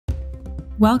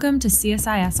Welcome to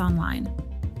CSIS Online.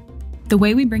 The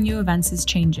way we bring you events is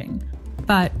changing,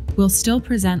 but we'll still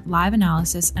present live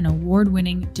analysis and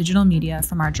award-winning digital media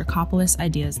from our Dracopolis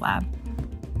Ideas Lab.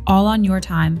 All on your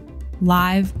time,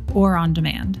 live or on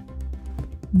demand.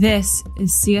 This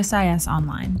is CSIS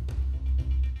Online.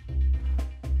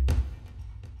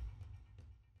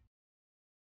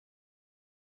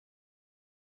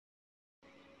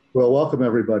 Well, welcome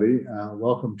everybody.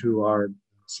 Welcome to our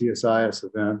CSIS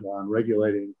event on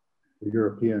regulating the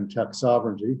European tech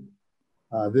sovereignty.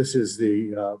 This is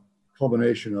the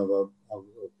culmination of a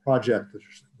project that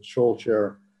the Scholl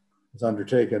Chair has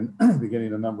undertaken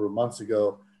beginning a number of months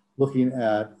ago, looking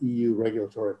at EU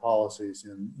regulatory policies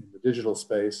in the digital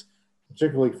space,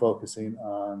 particularly focusing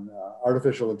on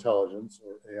artificial intelligence,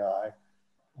 or AI,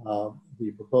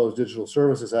 the proposed Digital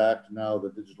Services Act, now the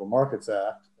Digital Markets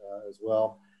Act as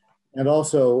well, and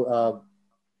also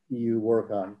EU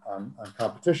work on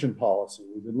competition policy.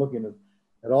 We've been looking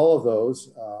at all of those.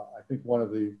 I think one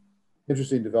of the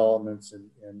interesting developments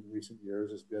in recent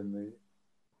years has been the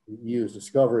EU's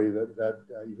discovery that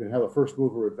you can have a first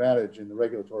mover advantage in the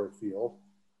regulatory field,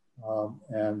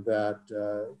 and that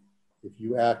if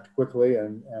you act quickly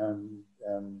and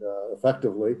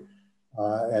effectively,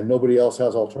 and nobody else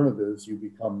has alternatives, you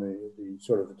become the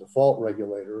sort of the default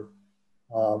regulator.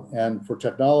 And for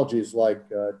technologies like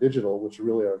digital, which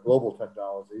really are global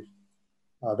technologies,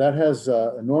 that has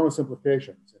enormous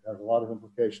implications. It has a lot of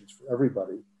implications for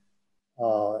everybody.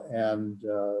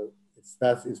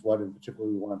 That is what in particular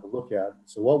we wanted to look at.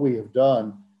 So what we have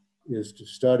done is to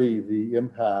study the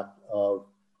impact of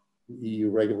the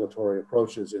EU regulatory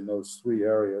approaches in those three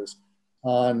areas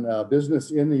on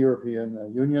business in the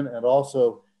European Union and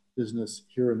also business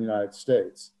here in the United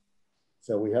States.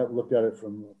 So we have looked at it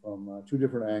from two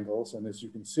different angles. And as you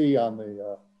can see on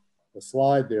the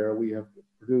slide there, we have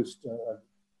produced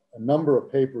a number of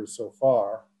papers so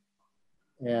far.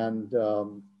 And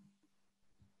hold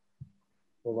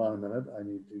on a minute, I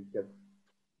need to get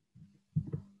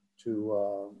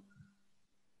to,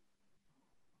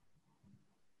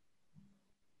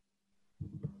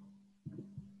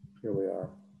 here we are.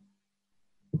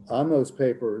 On those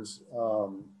papers,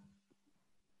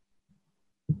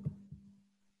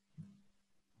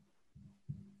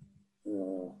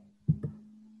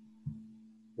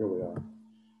 here we are.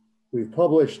 We've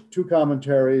published two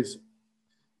commentaries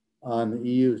on the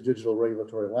EU's digital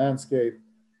regulatory landscape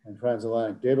and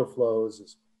transatlantic data flows,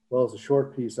 as well as a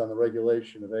short piece on the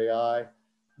regulation of AI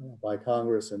by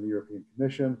Congress and the European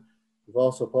Commission. We've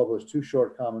also published two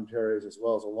short commentaries, as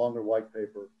well as a longer white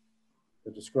paper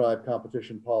that describe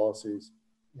competition policies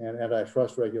and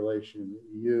antitrust regulation in the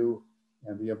EU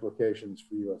and the implications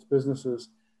for US businesses.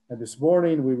 And this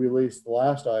morning, we released the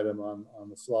last item on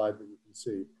the slide that you can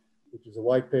see, which is a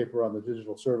white paper on the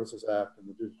Digital Services Act and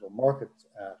the Digital Markets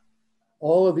Act.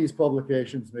 All of these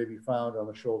publications may be found on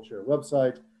the Scholl Chair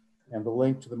website, and the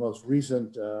link to the most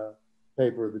recent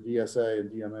paper, the DSA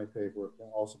and DMA paper, can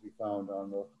also be found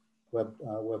on the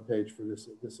web page for this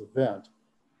event.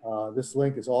 This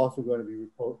link is also going to be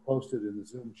posted in the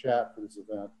Zoom chat for this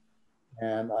event,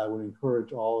 and I would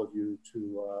encourage all of you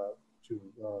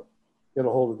to get a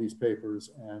hold of these papers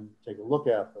and take a look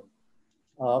at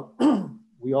them.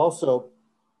 We also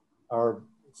are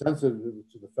sensitive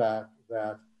to the fact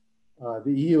that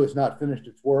the EU has not finished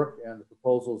its work, and the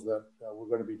proposals that we're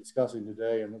going to be discussing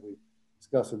today and that we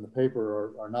discuss in the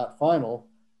paper are not final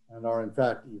and are in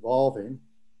fact evolving.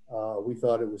 We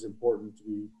thought it was important to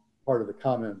be part of the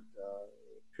comment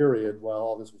period while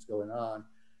all this was going on,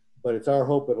 but it's our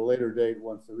hope at a later date,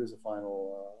 once there is a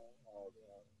final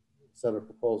set of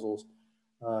proposals,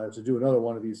 to do another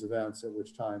one of these events, at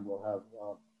which time we'll have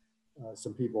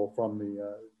some people from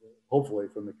hopefully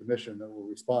from the commission that were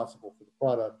responsible for the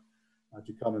product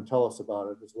to come and tell us about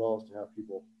it, as well as to have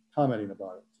people commenting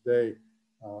about it. Today,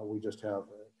 we just have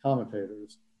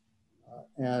commentators.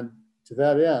 And to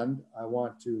that end, I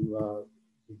want to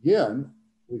begin.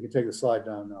 We can take the slide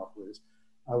down now, please.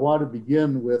 I want to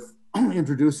begin with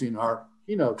introducing our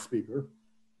keynote speaker,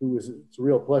 who is, it's a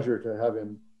real pleasure to have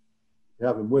him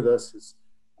with us. Is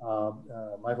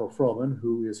Michael Froman,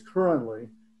 who is currently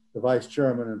the Vice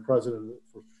Chairman and President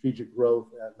for Strategic Growth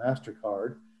at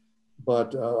MasterCard.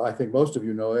 But I think most of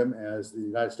you know him as the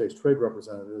United States Trade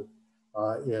Representative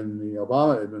in the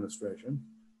Obama administration,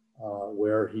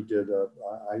 where he did,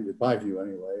 in my view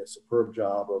anyway, a superb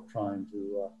job of trying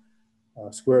to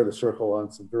square the circle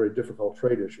on some very difficult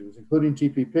trade issues, including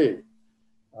TPP,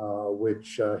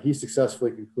 which he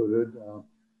successfully concluded,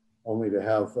 only to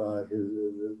have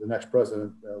the next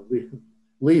president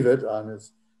leave it on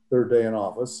his third day in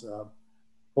office.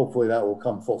 hopefully that will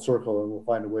come full circle and we'll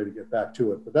find a way to get back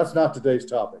to it. But that's not today's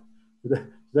topic.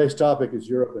 Today's topic is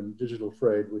Europe and digital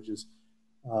trade, which is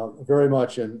very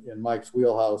much in Mike's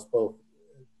wheelhouse, both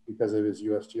because of his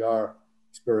USTR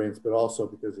experience, but also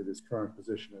because of his current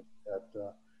position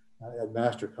at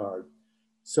MasterCard.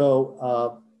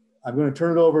 So I'm going to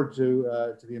turn it over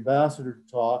to the ambassador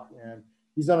to talk, and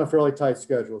he's on a fairly tight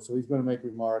schedule, so he's going to make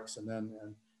remarks and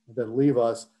then leave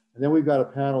us. And then we've got a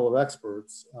panel of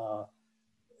experts,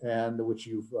 and which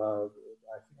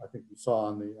I think you saw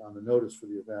on the notice for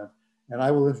the event, and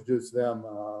I will introduce them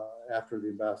after the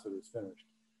ambassador is finished.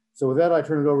 So with that, I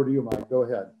turn it over to you, Mike. Go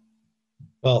ahead.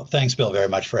 Well, thanks, Bill, very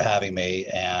much for having me.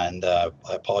 And I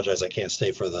apologize I can't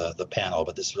stay for the panel,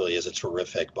 but this really is a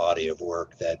terrific body of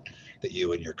work that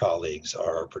you and your colleagues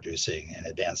are producing and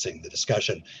advancing the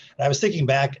discussion. And I was thinking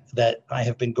back that I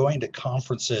have been going to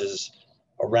conferences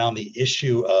around the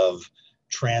issue of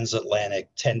transatlantic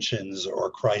tensions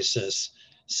or crisis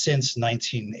since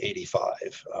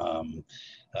 1985.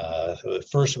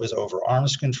 First, it was over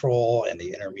arms control and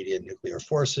the intermediate nuclear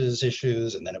forces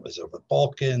issues, and then it was over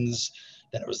Balkans,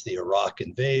 then it was the Iraq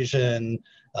invasion.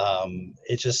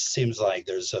 It just seems like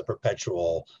there's a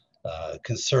perpetual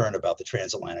concern about the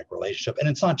transatlantic relationship. And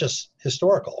it's not just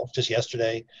historical. Just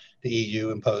yesterday, the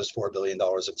EU imposed $4 billion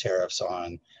of tariffs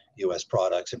on US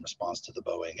products in response to the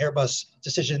Boeing Airbus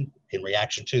decision, in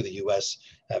reaction to the US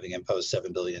having imposed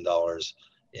 $7 billion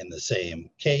in the same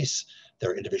case.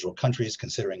 There are individual countries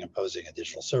considering imposing a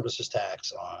digital services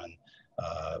tax on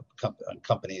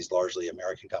companies, largely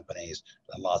American companies,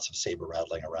 and lots of saber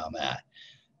rattling around that.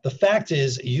 The fact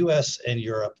is, US and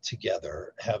Europe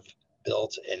together have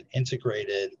built an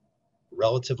integrated,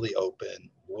 relatively open,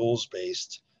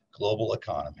 rules-based global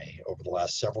economy over the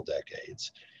last several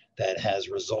decades that has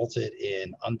resulted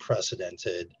in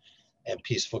unprecedented and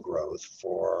peaceful growth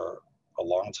for a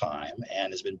long time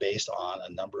and has been based on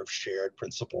a number of shared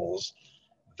principles,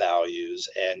 values,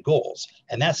 and goals.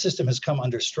 And that system has come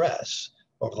under stress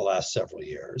over the last several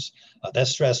years. That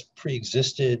stress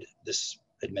pre-existed this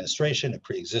administration, it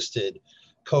pre-existed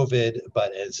COVID,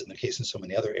 but as in the case in so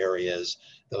many other areas,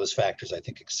 those factors, I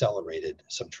think, accelerated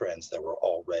some trends that were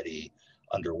already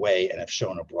underway and have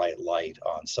shown a bright light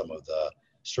on some of the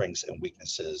strengths and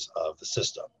weaknesses of the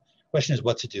system. The question is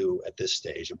what to do at this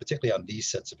stage, and particularly on these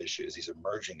sets of issues, these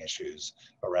emerging issues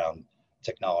around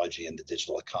technology and the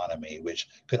digital economy, which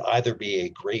could either be a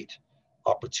great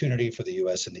opportunity for the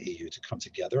US and the EU to come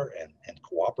together and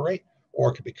cooperate,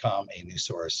 or could become a new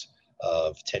source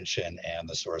of tension and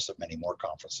the source of many more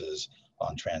conferences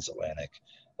on transatlantic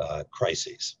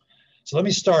crises. So let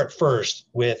me start first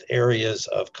with areas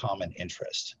of common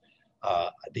interest.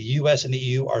 The US and the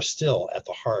EU are still at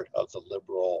the heart of the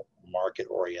liberal,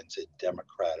 market-oriented,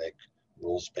 democratic,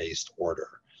 rules-based order.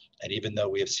 And even though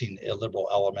we have seen illiberal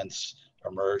elements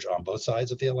emerge on both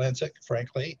sides of the Atlantic,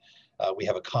 frankly, we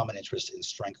have a common interest in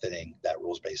strengthening that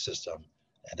rules-based system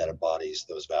and that embodies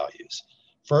those values.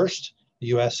 First, the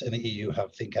US and the EU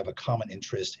have a common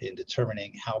interest in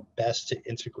determining how best to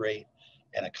integrate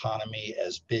an economy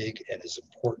as big and as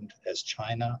important as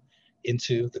China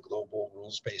into the global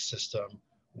rules-based system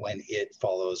when it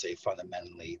follows a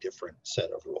fundamentally different set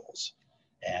of rules.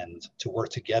 And to work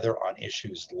together on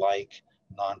issues like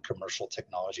non-commercial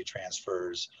technology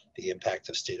transfers, the impact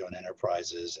of state-owned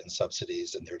enterprises and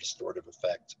subsidies and their distortive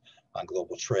effect on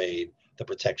global trade, the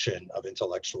protection of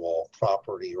intellectual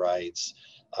property rights,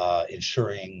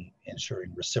 ensuring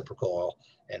reciprocal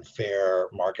and fair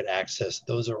market access.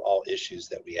 Those are all issues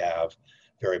that we have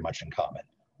very much in common.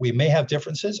 We may have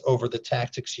differences over the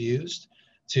tactics used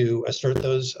to assert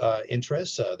those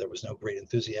interests. There was no great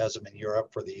enthusiasm in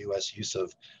Europe for the US use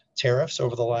of tariffs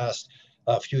over the last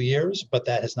few years, but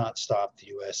that has not stopped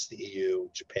the US, the EU,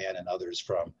 Japan, and others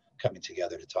from coming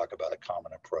together to talk about a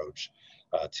common approach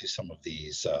to some of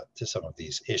these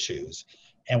issues.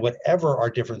 And whatever our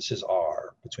differences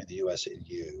are between the US and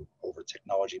EU over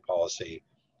technology policy,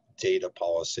 data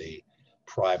policy,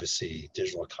 privacy,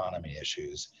 digital economy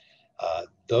issues,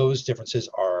 those differences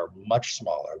are much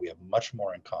smaller. We have much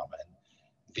more in common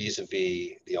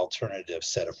vis-a-vis the alternative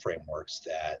set of frameworks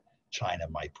that China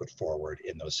might put forward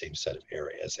in those same set of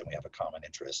areas. And we have a common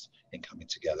interest in coming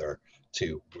together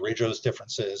to bridge those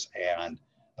differences and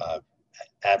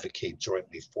advocate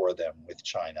jointly for them with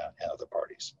China and other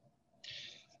parties.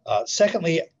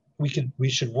 Secondly, we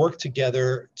should work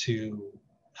together to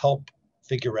help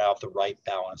figure out the right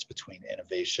balance between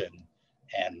innovation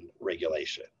and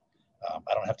regulation.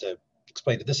 I don't have to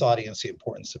explain to this audience the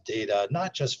importance of data,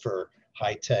 not just for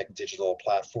high-tech digital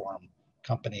platform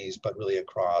companies, but really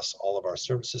across all of our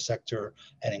services sector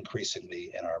and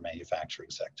increasingly in our manufacturing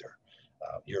sector.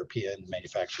 European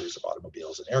manufacturers of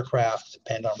automobiles and aircraft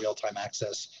depend on real-time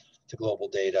access to global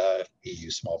data. EU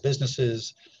small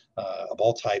businesses of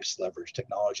all types leverage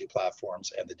technology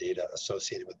platforms and the data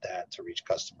associated with that to reach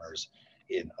customers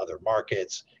in other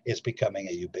markets. It's becoming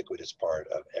a ubiquitous part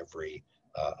of every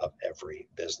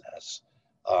business.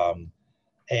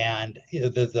 And you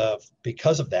know,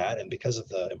 because of that, and because of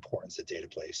the importance that data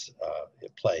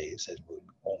it plays and will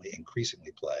only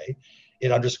increasingly play,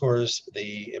 it underscores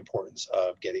the importance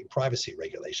of getting privacy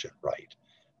regulation right.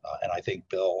 And I think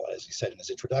Bill, as he said in his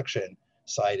introduction,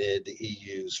 cited the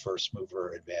EU's first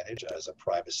mover advantage as a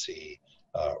privacy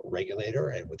regulator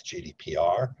and with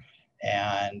GDPR.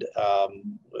 And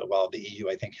while the EU,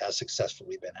 I think, has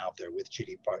successfully been out there with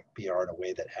GDPR in a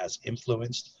way that has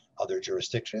influenced other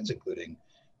jurisdictions, including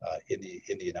in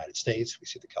the United States, we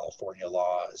see the California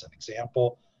law as an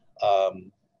example.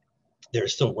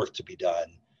 There's still work to be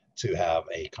done to have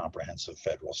a comprehensive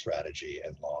federal strategy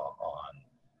and law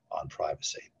on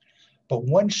privacy. But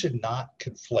one should not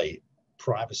conflate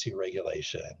privacy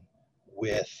regulation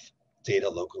with data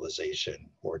localization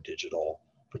or digital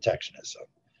protectionism.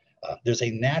 There's a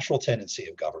natural tendency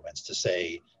of governments to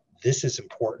say, this is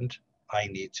important, I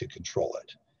need to control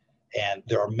it. And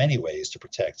there are many ways to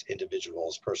protect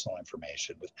individuals' personal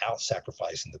information without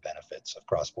sacrificing the benefits of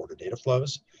cross-border data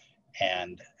flows,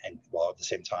 and while at the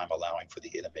same time allowing for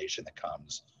the innovation that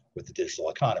comes with the digital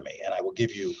economy. And I will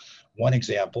give you one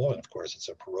example, and of course it's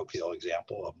a parochial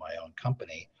example of my own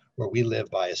company, where we live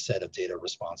by a set of data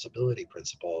responsibility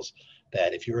principles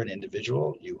that if you're an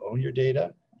individual, you own your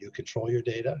data, you control your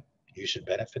data, you should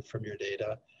benefit from your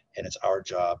data, and it's our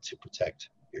job to protect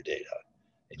your data.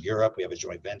 In Europe, we have a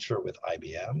joint venture with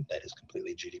IBM that is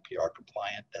completely GDPR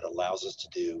compliant that allows us to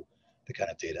do the kind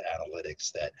of data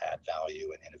analytics that add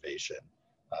value and innovation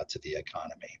to the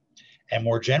economy. And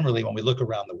more generally, when we look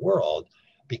around the world,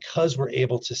 because we're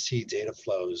able to see data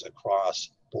flows across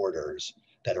borders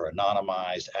that are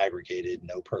anonymized, aggregated,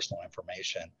 no personal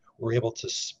information, we're able to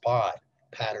spot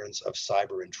patterns of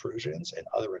cyber intrusions and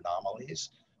other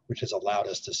anomalies, which has allowed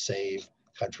us to save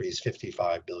countries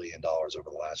 $55 billion over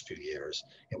the last few years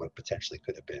in what potentially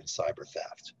could have been cyber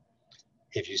theft.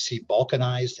 If you see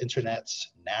balkanized internets,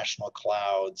 national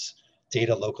clouds,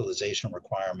 data localization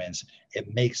requirements,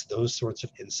 it makes those sorts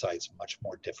of insights much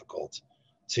more difficult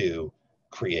to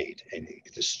create, and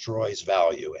it destroys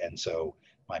value. And so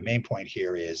my main point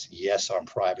here is, yes, on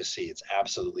privacy, it's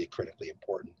absolutely critically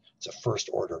important. It's a first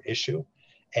order issue.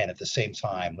 And at the same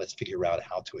time, let's figure out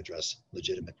how to address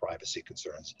legitimate privacy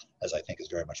concerns, as I think is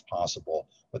very much possible,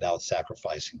 without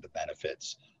sacrificing the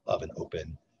benefits of an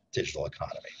open digital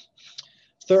economy.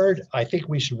 Third, I think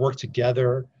we should work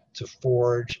together to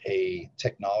forge a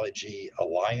technology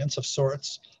alliance of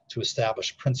sorts to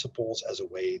establish principles as a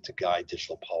way to guide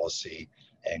digital policy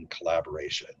and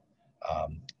collaboration.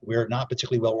 We're not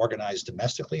particularly well organized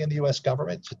domestically in the US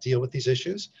government to deal with these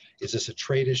issues. Is this a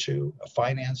trade issue, a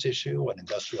finance issue, an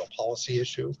industrial policy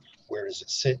issue? Where does it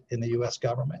sit in the US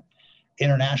government?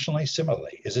 Internationally,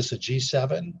 similarly, is this a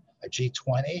G7, a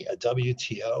G20, a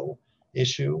WTO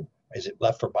issue? Is it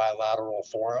left for bilateral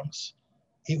forums?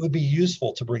 It would be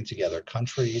useful to bring together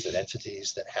countries and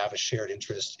entities that have a shared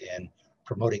interest in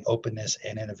promoting openness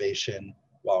and innovation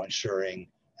while ensuring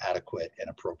adequate and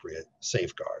appropriate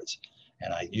safeguards.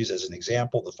 And I use as an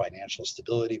example the Financial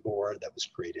Stability Board that was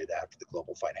created after the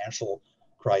global financial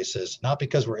crisis, not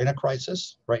because we're in a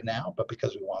crisis right now, but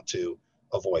because we want to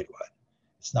avoid one.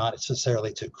 It's not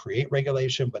necessarily to create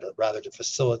regulation, but rather to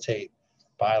facilitate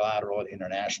bilateral and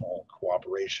international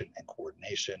cooperation and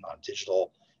coordination on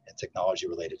digital and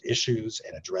technology-related issues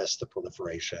and address the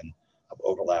proliferation of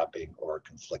overlapping or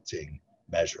conflicting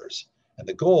measures. And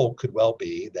the goal could well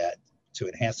be that to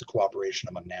enhance the cooperation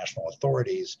among national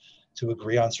authorities to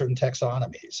agree on certain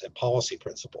taxonomies and policy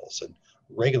principles and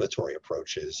regulatory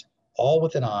approaches, all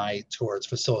with an eye towards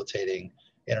facilitating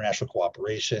international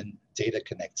cooperation, data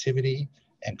connectivity,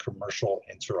 and commercial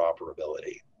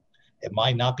interoperability. It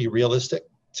might not be realistic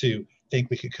to think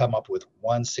we could come up with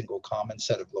one single common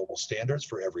set of global standards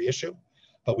for every issue,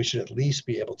 but we should at least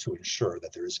be able to ensure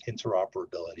that there is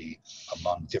interoperability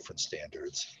among different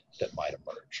standards that might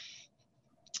emerge.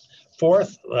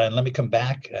 Fourth, and let me come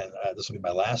back, and this will be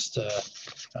my last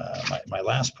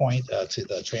point to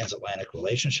the transatlantic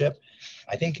relationship.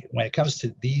 I think when it comes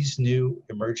to these new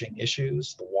emerging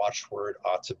issues, the watchword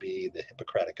ought to be the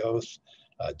Hippocratic Oath,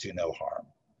 do no harm.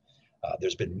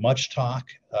 There's been much talk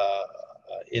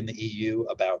in the EU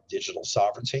about digital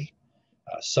sovereignty.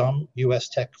 Some US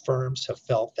tech firms have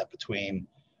felt that between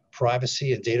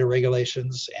privacy and data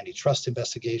regulations, antitrust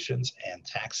investigations, and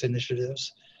tax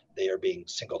initiatives, they are being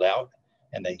singled out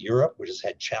and that Europe, which has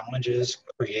had challenges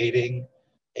creating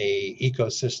a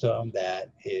ecosystem that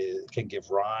can give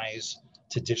rise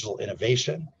to digital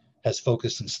innovation, has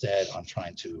focused instead on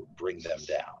trying to bring them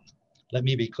down. Let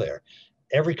me be clear.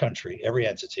 Every country, every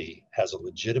entity has a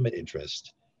legitimate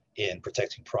interest in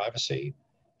protecting privacy,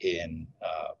 in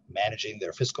managing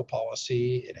their fiscal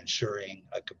policy, in ensuring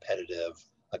a competitive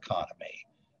economy.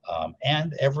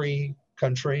 And every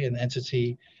country and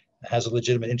entity has a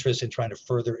legitimate interest in trying to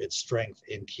further its strength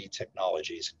in key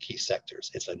technologies and key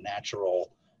sectors. It's a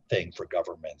natural thing for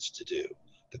governments to do.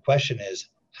 The question is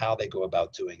how they go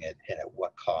about doing it and at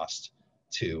what cost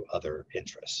to other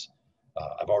interests.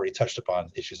 I've already touched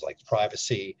upon issues like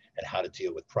privacy and how to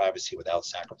deal with privacy without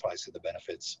sacrificing the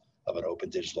benefits of an open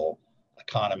digital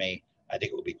economy. I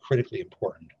think it will be critically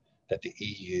important that the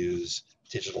EU's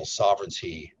digital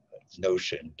sovereignty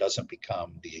notion doesn't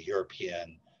become the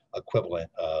European equivalent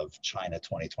of China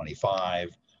 2025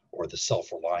 or the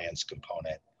self-reliance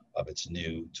component of its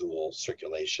new dual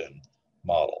circulation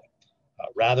model.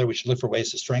 Rather, we should look for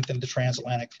ways to strengthen the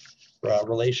transatlantic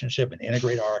relationship and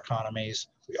integrate our economies.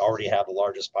 We already have the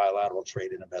largest bilateral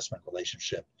trade and investment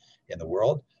relationship in the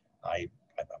world. I'm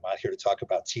not here to talk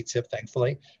about TTIP,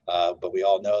 thankfully, but we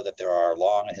all know that there are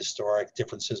long and historic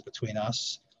differences between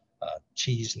us,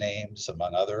 cheese names,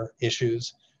 among other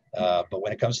issues. But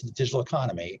when it comes to the digital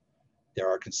economy, there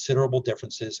are considerable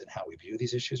differences in how we view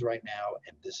these issues right now,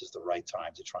 and this is the right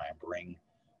time to try and bring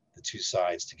the two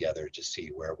sides together to see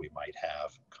where we might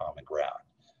have common ground.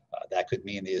 That could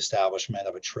mean the establishment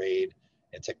of a trade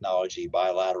and technology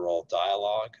bilateral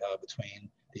dialogue between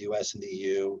the US and the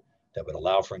EU that would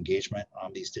allow for engagement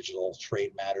on these digital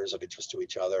trade matters of interest to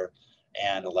each other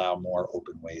and allow more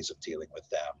open ways of dealing with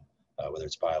them, whether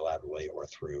it's bilaterally or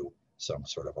through some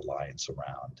sort of alliance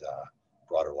around,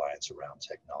 broader alliance around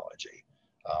technology.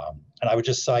 And I would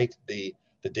just cite the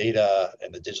data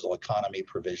and the digital economy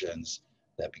provisions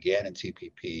that began in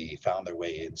TPP, found their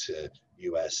way into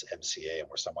USMCA and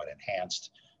were somewhat enhanced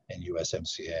in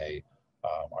USMCA,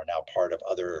 are now part of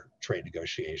other trade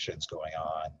negotiations going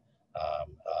on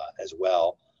as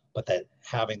well. But that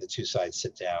having the two sides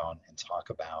sit down and talk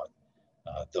about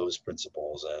those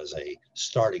principles as a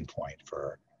starting point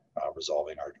for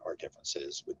resolving our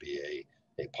differences would be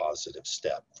a positive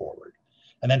step forward.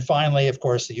 And then finally, of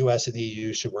course, the US and the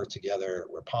EU should work together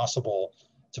where possible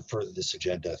to further this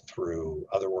agenda through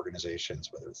other organizations,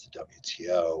 whether it's the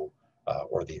WTO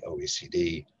or the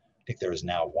OECD. I think there is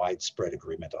now widespread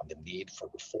agreement on the need for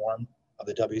reform of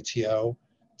the WTO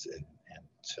and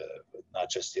to not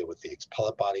just deal with the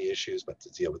appellate body issues, but to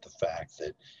deal with the fact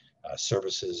that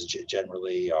services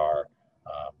generally are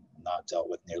not dealt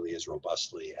with nearly as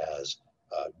robustly as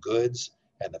goods,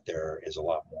 and that there is a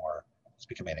lot more. It's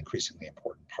becoming an increasingly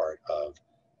important part of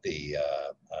the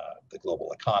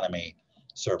global economy,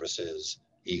 services,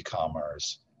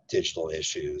 e-commerce, digital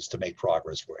issues, to make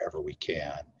progress wherever we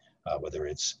can, whether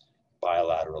it's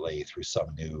bilaterally through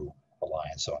some new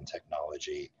alliance on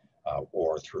technology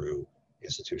or through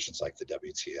institutions like the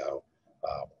WTO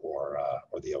or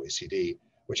the OECD,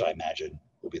 which I imagine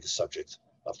will be the subject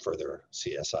of further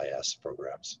CSIS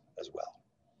programs as well.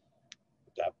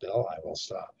 With that, Bill, I will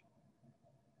stop.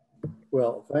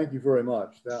 Well, thank you very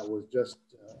much. That was just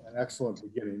an excellent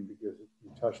beginning because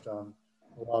you touched on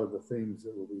a lot of the themes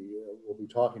that we'll be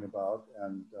talking about,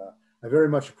 and I very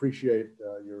much appreciate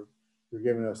your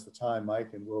giving us the time, Mike.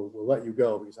 And we'll let you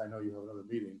go because I know you have another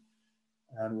meeting,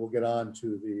 and we'll get on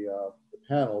to the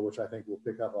panel, which I think will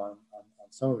pick up on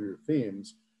some of your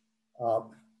themes.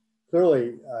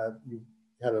 Clearly, you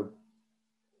had a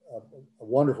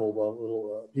wonderful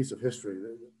little piece of history.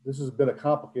 This has been a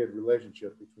complicated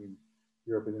relationship between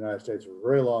Europe and the United States for a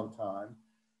very long time,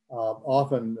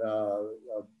 often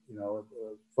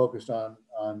focused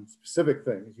on specific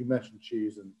things. You mentioned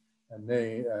cheese and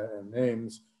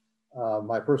names.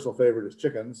 My personal favorite is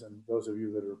chickens, and those of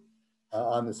you that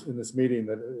are in this meeting,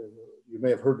 that you may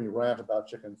have heard me rant about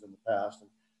chickens in the past. And,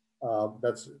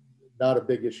 that's not a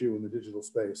big issue in the digital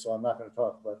space, so I'm not going to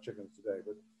talk about chickens today.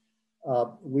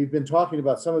 But we've been talking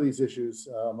about some of these issues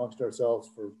amongst ourselves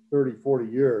for 30, 40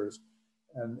 years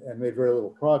and made very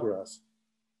little progress.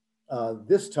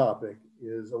 This topic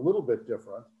is a little bit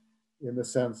different in the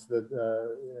sense that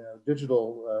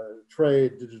digital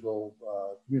trade, digital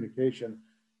communication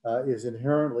is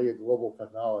inherently a global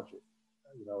technology,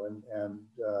 and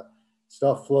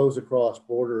stuff flows across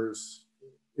borders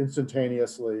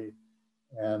instantaneously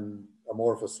and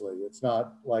amorphously. It's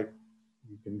not like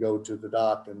you can go to the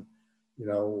dock and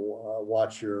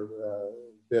watch your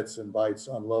bits and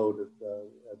bytes unload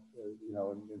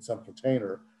in some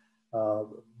container.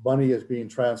 Money is being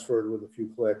transferred with a few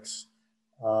clicks.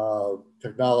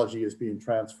 Technology is being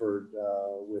transferred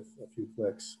with a few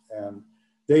clicks, and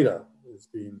data is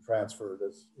being transferred,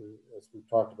 as we've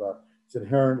talked about. It's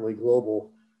inherently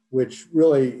global, which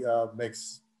really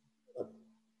makes a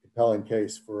compelling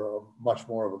case for a much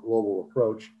more of a global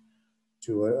approach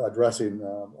to addressing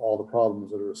all the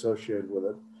problems that are associated with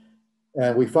it.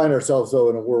 And we find ourselves, though,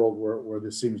 in a world where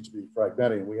this seems to be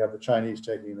fragmenting. We have the Chinese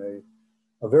taking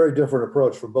a very different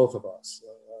approach from both of us,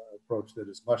 an approach that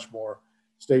is much more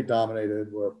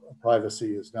state-dominated, where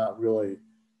privacy is not really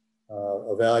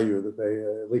a value that they,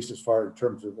 at least as far in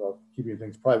terms of keeping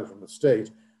things private from the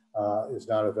state, is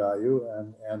not a value,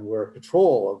 and where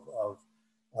control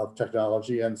of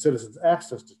technology and citizens'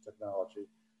 access to technology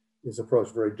is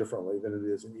approached very differently than it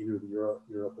is in either Europe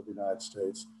or the United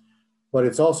States. But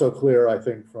it's also clear, I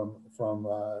think, from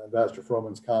Ambassador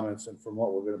Froman's comments and from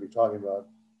what we're going to be talking about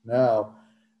now,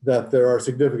 that there are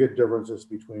significant differences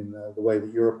between the way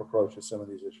that Europe approaches some of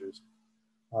these issues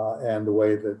and the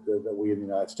way that we in the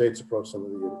United States approach some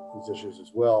of these issues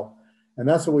as well. And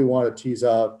that's what we want to tease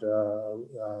out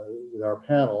with our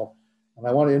panel. And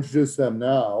I want to introduce them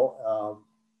now,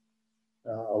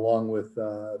 along with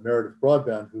Meredith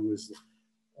Broadbent, who is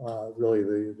really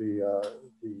the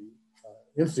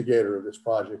instigator of this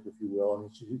project, if you will,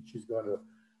 and she's going to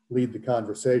lead the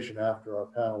conversation after our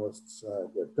panelists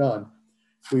get done.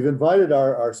 We've invited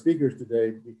our speakers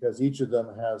today because each of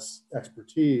them has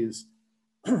expertise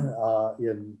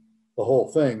in the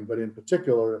whole thing, but in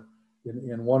particular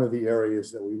in one of the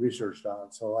areas that we researched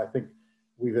on. So I think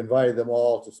we've invited them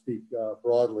all to speak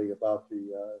broadly about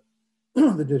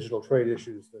the digital trade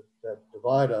issues that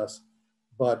divide us,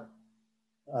 but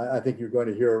I think you're going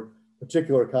to hear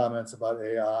particular comments about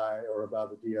AI or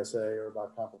about the DSA or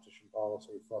about competition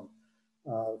policy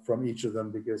from each of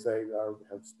them, because they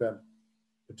have spent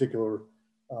particular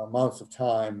amounts of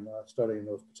time studying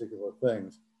those particular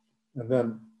things. And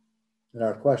then in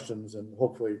our questions, and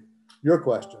hopefully your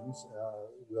questions,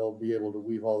 we'll be able to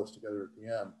weave all this together at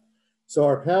the end. So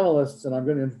our panelists, and I'm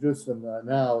going to introduce them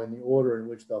now in the order in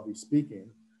which they'll be speaking,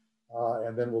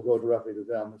 and then we'll go directly to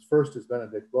them. First is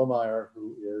Benedict Blomeyer,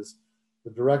 who is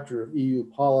the Director of EU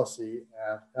Policy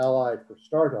at Allied for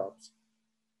Startups.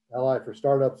 Allied for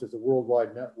Startups is a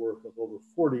worldwide network of over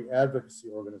 40 advocacy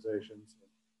organizations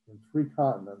in 3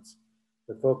 continents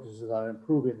that focuses on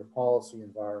improving the policy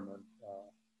environment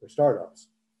for startups.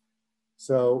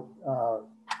 So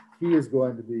he is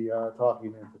going to be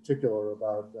talking in particular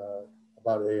about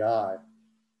AI.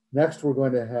 Next, we're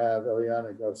going to have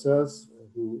Eliana Garces,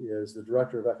 who is the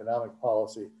Director of Economic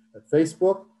Policy at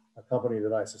Facebook, a company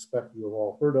that I suspect you have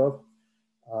all heard of.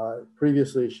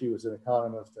 Previously, she was an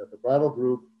economist at the Brattle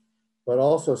Group, but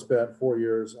also spent 4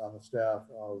 years on the staff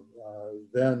of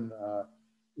then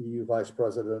EU Vice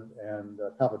President and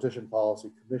Competition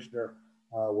Policy Commissioner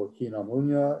Joaquin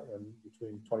Almunia in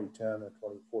between 2010 and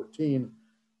 2014,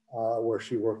 where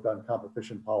she worked on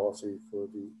competition policy for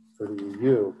the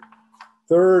EU.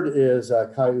 Third is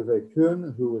Kai-Uwe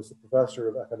Kuhn, who is the Professor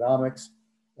of Economics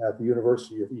at the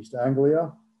University of East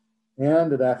Anglia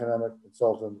and an academic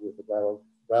consultant with the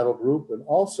Brattle Group, and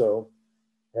also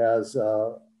has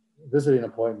visiting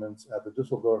appointments at the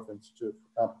Düsseldorf Institute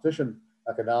for Competition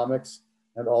Economics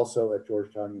and also at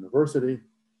Georgetown University.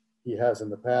 He has in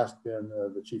the past been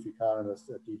the chief economist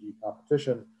at DG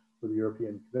Competition for the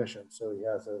European Commission. So he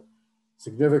has a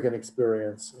significant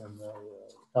experience in the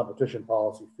competition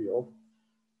policy field.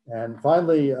 And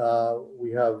finally,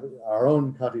 we have our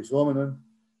own Kati Suominen,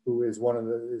 who is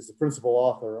the principal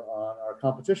author on our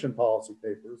competition policy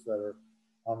papers that are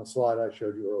on the slide I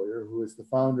showed you earlier, who is the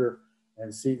founder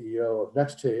and CEO of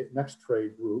Next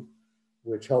Trade Group,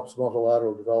 which helps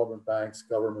multilateral development banks,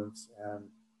 governments, and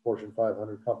Fortune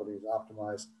 500 companies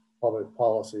optimize public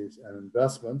policies and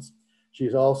investments.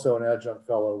 She's also an adjunct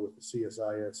fellow with the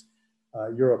CSIS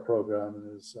Europe program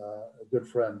and is a good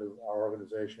friend of our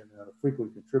organization and a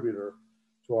frequent contributor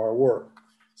to our work.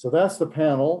 So that's the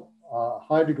panel,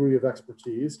 high degree of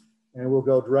expertise, and we'll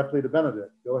go directly to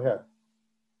Benedict. Go ahead.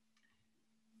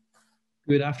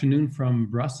 Good afternoon from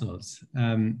Brussels.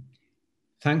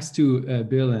 Thanks to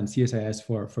Bill and CSIS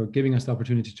for giving us the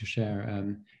opportunity to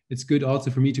share. It's good also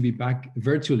for me to be back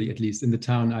virtually, at least in the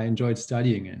town I enjoyed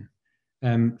studying in.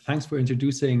 Thanks for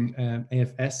introducing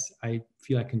AFS. I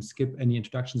feel I can skip any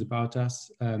introductions about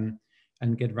us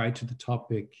and get right to the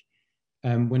topic.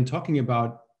 When talking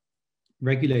about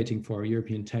regulating for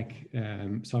European tech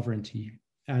sovereignty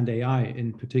and AI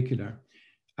in particular,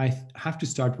 I have to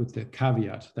start with the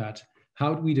caveat that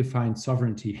how do we define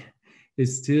sovereignty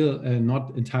is still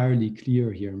not entirely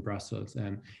clear here in Brussels.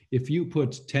 If you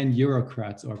put 10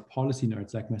 Eurocrats or policy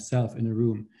nerds like myself in a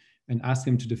room, and ask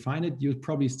them to define it, you're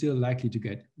probably still likely to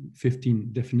get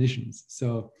 15 definitions.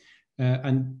 So,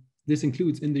 and this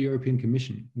includes in the European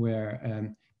Commission,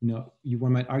 where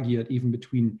one might argue that even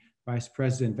between Vice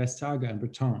President Vestager and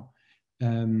Breton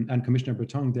and Commissioner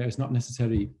Breton, there is not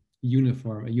necessarily a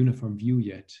uniform view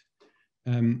yet.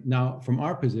 Now, from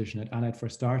our position at Allied for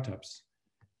Startups,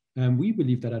 we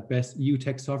believe that at best, EU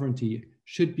tech sovereignty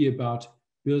should be about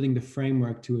building the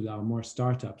framework to allow more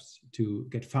startups to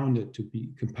get founded, to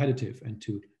be competitive, and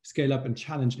to scale up and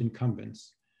challenge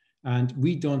incumbents. And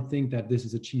we don't think that this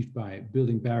is achieved by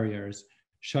building barriers,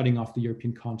 shutting off the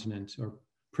European continent, or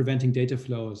preventing data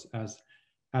flows, as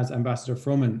Ambassador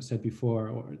Froman said before,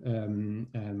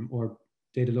 or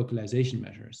data localization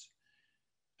measures.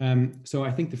 So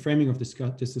I think the framing of this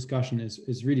discussion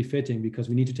is really fitting, because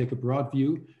we need to take a broad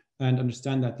view and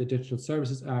understand that the Digital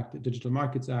Services Act, the Digital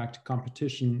Markets Act,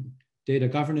 competition, data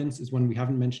governance is one we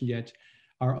haven't mentioned yet,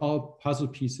 are all puzzle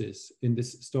pieces in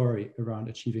this story around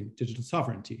achieving digital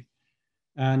sovereignty.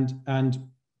 And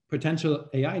potential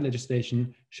AI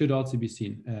legislation should also be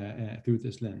seen through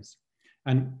this lens.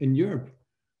 And in Europe,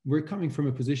 we're coming from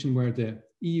a position where the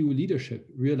EU leadership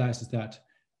realizes that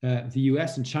the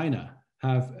US and China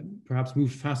have perhaps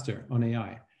moved faster on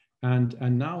AI. And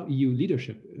now the EU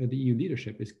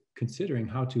leadership is considering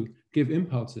how to give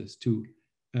impulses to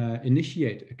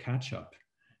initiate a catch-up.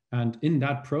 And in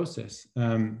that process,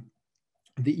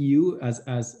 the EU,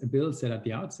 as Bill said at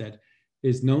the outset,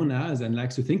 is known as and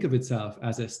likes to think of itself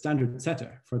as a standard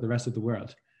setter for the rest of the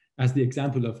world, as the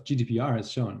example of GDPR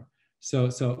has shown.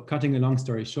 So cutting a long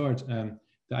story short,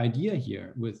 the idea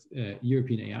here with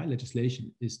European AI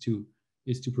legislation is to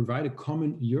provide a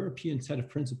common European set of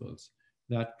principles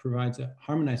that provides a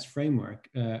harmonized framework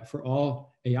for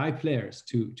all AI players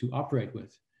to operate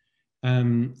with.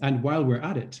 And while we're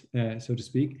at it, so to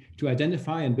speak, to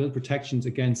identify and build protections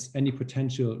against any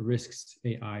potential risks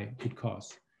AI could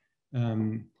cause.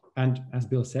 And as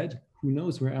Bill said, who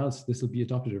knows where else this will be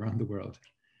adopted around the world.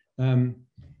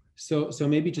 So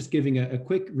maybe just giving a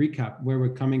quick recap where we're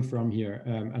coming from here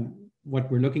and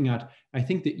what we're looking at. I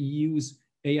think the EU's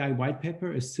AI white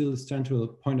paper is still a central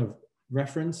point of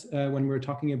reference when we're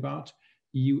talking about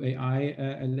EU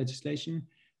AI legislation.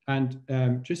 And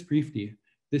just briefly,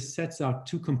 this sets out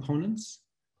two components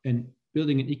in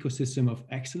building an ecosystem of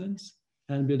excellence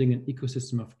and building an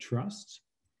ecosystem of trust.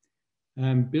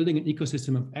 Building an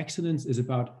ecosystem of excellence is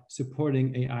about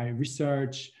supporting AI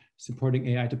research, supporting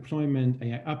AI deployment,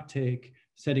 AI uptake,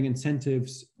 setting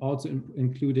incentives, also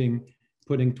including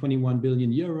putting 21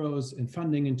 billion euros in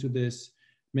funding into this,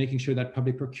 making sure that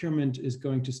public procurement is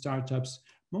going to startups.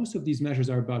 Most of these measures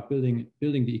are about building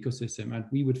the ecosystem, and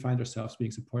we would find ourselves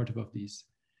being supportive of these.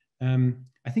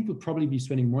 I think we'll probably be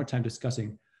spending more time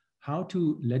discussing how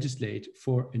to legislate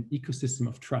for an ecosystem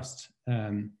of trust.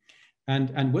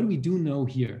 And what we do know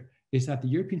here is that the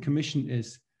European Commission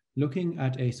is looking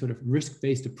at a sort of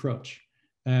risk-based approach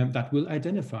that will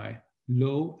identify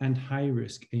low and high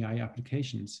risk AI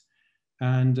applications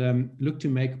and look to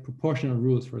make proportional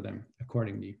rules for them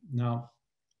accordingly. Now,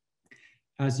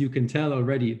 as you can tell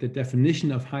already, the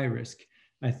definition of high risk,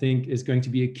 I think, is going to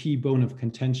be a key bone of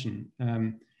contention.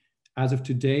 As of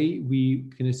today, we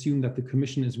can assume that the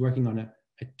Commission is working on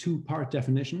a two-part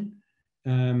definition,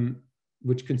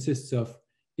 which consists of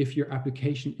if your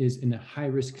application is in a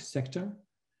high-risk sector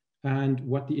and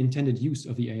what the intended use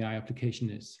of the AI application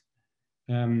is.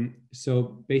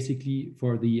 So basically,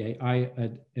 for the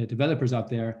AI developers out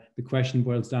there, the question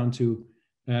boils down to,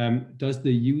 does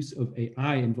the use of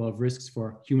AI involve risks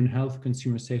for human health,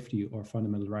 consumer safety, or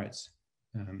fundamental rights?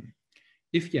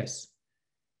 If yes,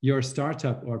 your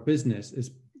startup or business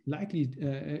is likely,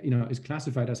 is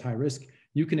classified as high risk,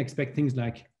 you can expect things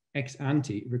like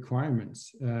ex-ante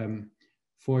requirements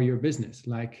for your business,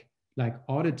 like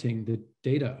auditing the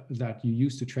data that you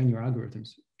use to train your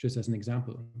algorithms, just as an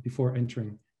example, before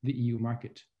entering the EU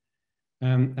market.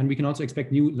 And we can also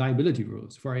expect new liability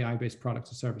rules for AI-based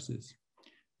products or services.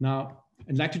 Now,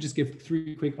 I'd like to just give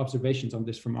 3 quick observations on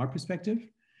this from our perspective.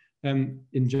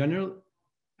 In general,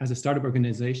 as a startup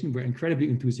organization, we're incredibly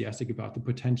enthusiastic about the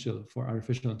potential for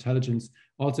artificial intelligence,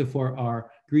 also for our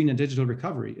green and digital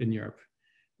recovery in Europe.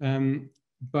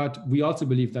 But we also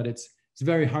believe that it's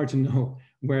very hard to know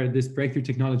where this breakthrough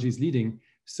technology is leading.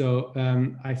 So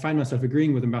I find myself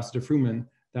agreeing with Ambassador Froman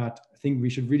that I think we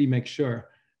should really make sure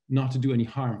not to do any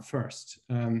harm first.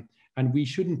 And we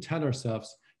shouldn't tell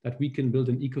ourselves that we can build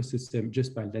an ecosystem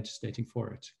just by legislating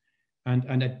for it.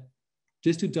 And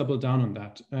just to double down on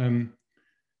that,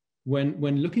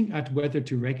 when looking at whether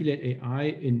to regulate AI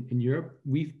in Europe,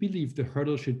 we believe the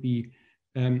hurdle should be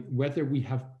whether we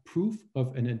have proof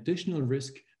of an additional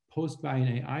risk posed by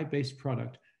an AI-based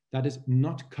product that is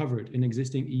not covered in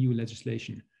existing EU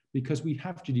legislation, because we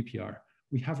have GDPR,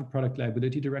 we have a product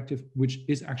liability directive, which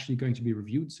is actually going to be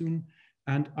reviewed soon,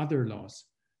 and other laws.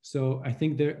 So I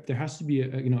think there has to be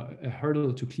a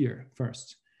hurdle to clear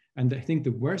first. And I think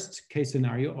the worst case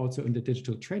scenario also in the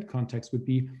digital trade context would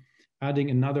be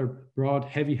adding another broad,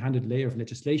 heavy-handed layer of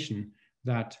legislation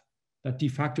that de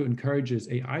facto encourages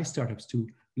AI startups to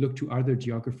look to other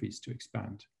geographies to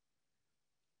expand.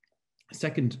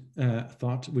 Second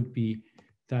thought would be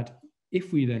that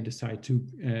if we then decide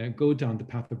to go down the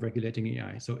path of regulating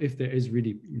AI, so if there is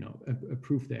really a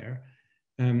proof there,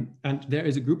 and there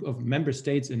is a group of member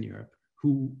states in Europe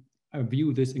who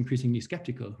view this increasingly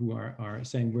skeptical, who are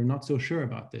saying we're not so sure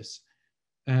about this,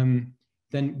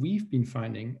 then we've been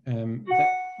finding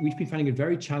it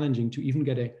very challenging to even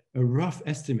get a rough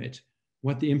estimate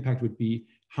what the impact would be,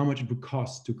 how much it would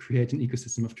cost to create an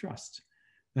ecosystem of trust.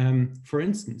 For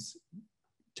instance,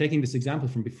 taking this example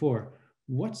from before,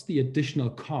 what's the additional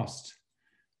cost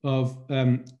of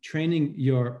training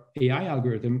your AI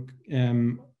algorithm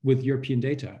with European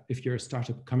data if you're a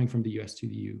startup coming from the US to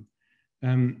the EU?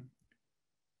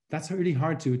 That's really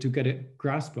hard to get a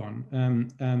grasp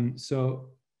on. So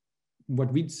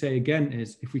what we'd say again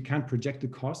is, if we can't project the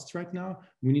costs right now,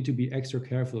 we need to be extra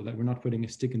careful that we're not putting a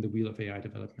stick in the wheel of AI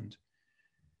development.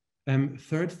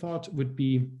 Third thought would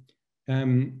be,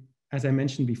 as I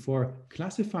mentioned before,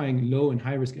 classifying low and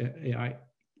high risk AI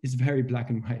is very black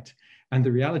and white. And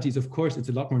the reality is, of course, it's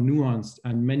a lot more nuanced,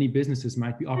 and many businesses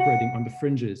might be operating on the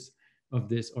fringes of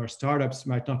this, or startups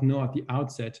might not know at the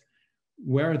outset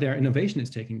where their innovation is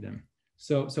taking them.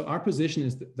 So our position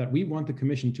is that we want the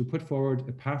Commission to put forward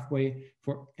a pathway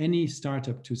for any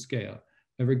startup to scale,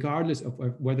 regardless of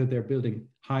whether they're building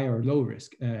high or low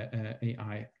risk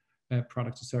AI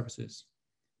products or services.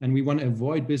 And we want to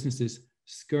avoid businesses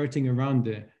skirting around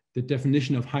the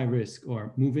definition of high risk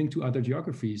or moving to other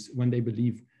geographies when they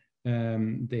believe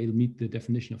they'll meet the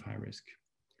definition of high risk.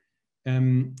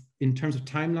 In terms of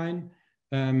timeline,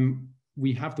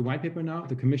 we have the white paper now.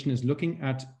 The Commission is looking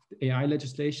at AI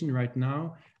legislation right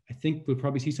now. I think we'll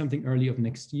probably see something early of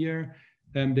next year.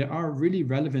 There are really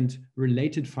relevant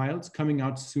related files coming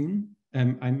out soon.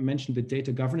 I mentioned the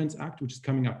Data Governance Act, which is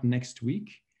coming out next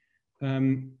week.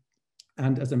 And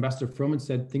as Ambassador Froman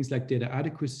said, things like data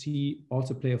adequacy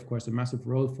also play, of course, a massive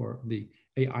role for the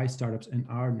AI startups in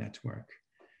our network.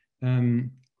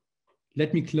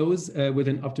 Let me close with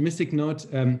an optimistic note.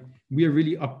 We are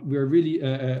really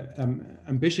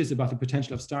ambitious about the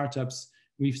potential of startups.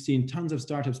 We've seen tons of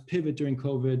startups pivot during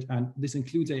COVID, and this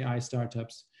includes AI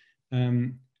startups.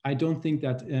 I don't think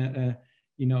that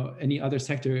any other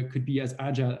sector could be as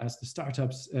agile as the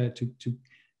startups to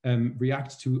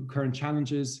react to current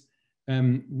challenges.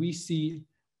 We see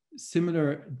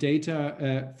similar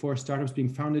data for startups being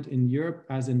founded in Europe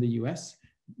as in the US.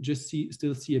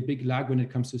 Still see a big lag when it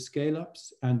comes to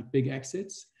scale-ups and big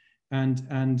exits. And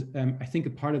I think a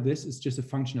part of this is just a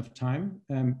function of time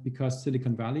because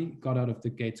Silicon Valley got out of the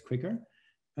gates quicker.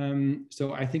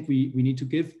 So I think we need to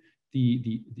give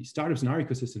the startups in our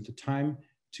ecosystem the time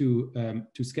to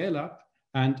scale up.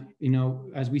 And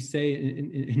as we say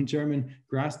in German,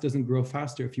 grass doesn't grow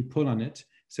faster if you pull on it.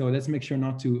 So let's make sure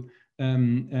not to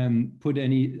put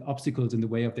any obstacles in the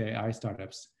way of the AI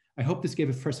startups. I hope this gave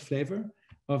a first flavor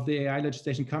of the AI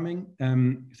legislation coming.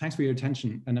 Thanks for your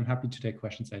attention, and I'm happy to take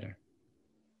questions later.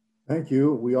 Thank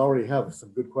you. We already have some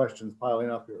good questions piling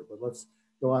up here, but let's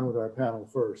go on with our panel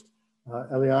first.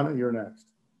 Eliana, you're next.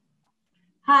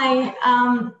 Hi,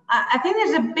 I think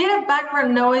there's a bit of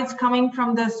background noise coming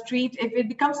from the street. If it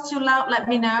becomes too loud, let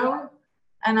me know,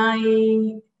 and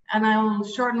I'll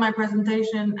shorten my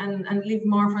presentation and leave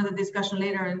more for the discussion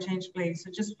later and change place.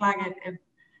 So just flag it.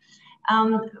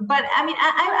 But I mean,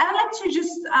 I would like to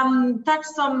just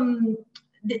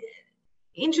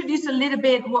introduce a little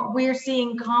bit what we're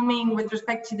seeing coming with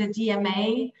respect to the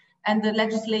DMA and the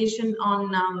legislation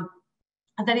on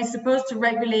that is supposed to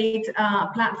regulate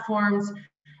platforms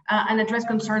and address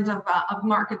concerns of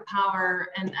market power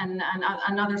and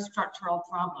other structural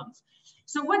problems.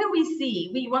 So what do we see?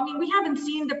 I mean, we haven't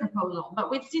seen the proposal, but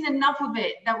we've seen enough of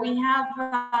it that we have,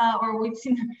 or we've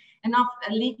seen enough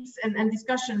leaks and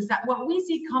discussions that what we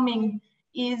see coming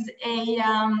is a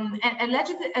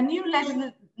new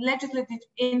legislative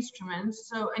instrument,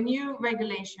 so a new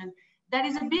regulation that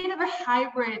is a bit of a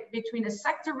hybrid between a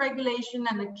sector regulation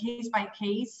and a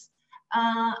case-by-case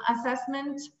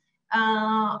assessment.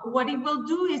 What it will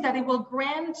do is that it will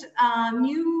grant a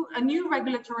new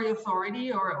regulatory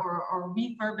authority or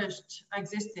refurbished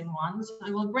existing ones. So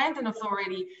it will grant an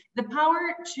authority the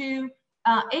power to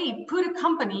put a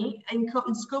company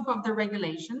in scope of the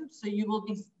regulation, so you will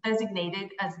be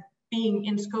designated as being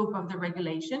in scope of the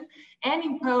regulation, and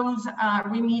impose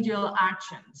remedial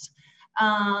actions.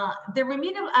 The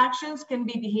remedial actions can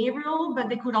be behavioral, but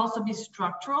they could also be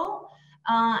structural,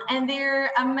 and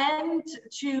they're meant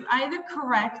to either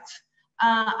correct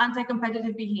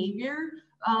anti-competitive behavior,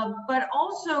 but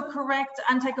also correct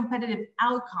anti-competitive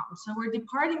outcomes. So we're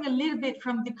departing a little bit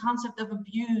from the concept of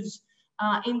abuse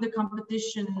in the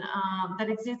competition that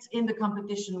exists in the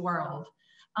competition world.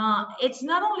 It's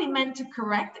not only meant to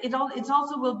correct, it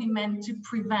also will be meant to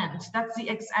prevent. That's the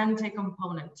ex ante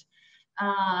component.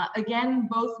 Again,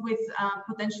 both with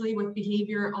potentially with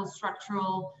behavioral or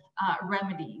structural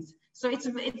remedies. So it's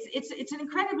an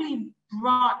incredibly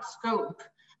broad scope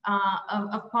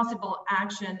of possible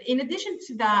action. In addition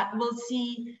to that, we'll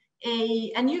see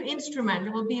a new instrument.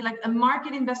 It will be like a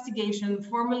market investigation,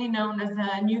 formerly known as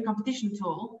a new competition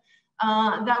tool,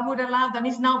 that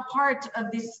is now part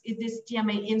of this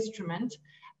DMA instrument,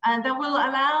 and that will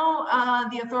allow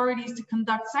the authorities to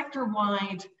conduct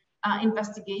sector-wide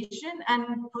investigation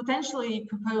and potentially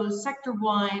propose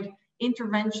sector-wide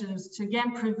interventions to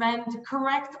again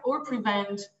correct or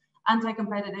prevent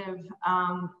anti-competitive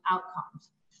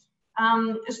outcomes.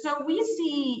 So we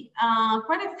see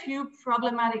quite a few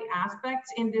problematic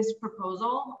aspects in this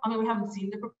proposal. I mean, we haven't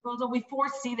seen the proposal. We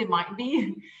foresee there might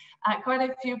be quite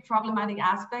a few problematic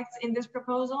aspects in this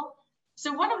proposal.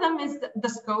 So one of them is the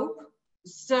scope.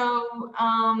 So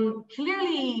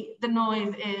clearly the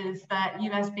noise is that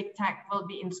US big tech will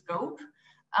be in scope,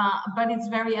 but it's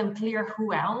very unclear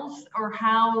who else or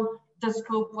how the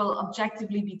scope will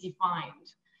objectively be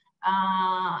defined.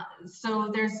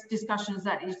 So there's discussions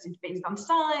that it's based on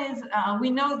size.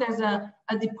 We know there's a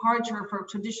departure from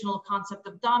traditional concept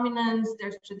of dominance.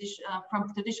 There's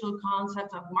from traditional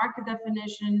concept of market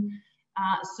definition.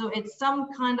 So it's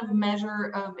some kind of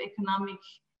measure of economic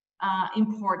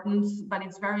importance, but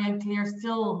it's very unclear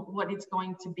still what it's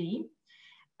going to be.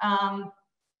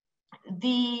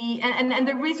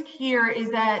 The risk here is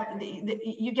that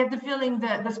you get the feeling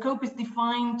that the scope is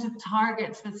defined to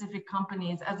target specific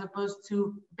companies as opposed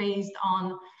to based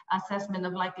on assessment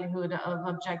of likelihood of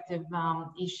objective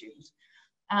issues.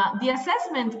 The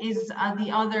assessment is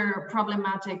the other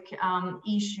problematic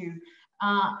issue.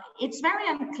 It's very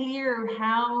unclear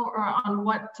how or on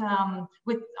what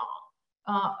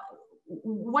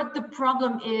the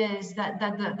problem is that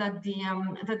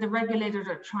the regulators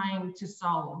are trying to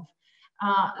solve.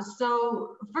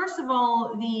 So first of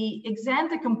all, the ex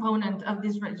ante component of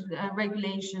this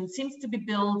regulation seems to be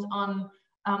built on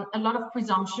a lot of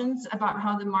presumptions about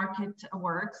how the market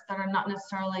works that are not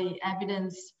necessarily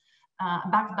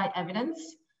backed by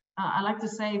evidence. I like to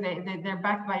say they're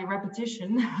backed by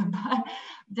repetition, but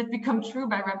they become true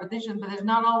by repetition, but there's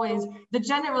not always, the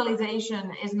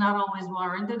generalization is not always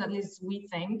warranted, at least we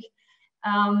think.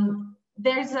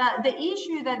 There's the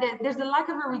issue that there's a lack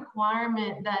of a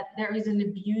requirement that there is an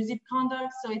abusive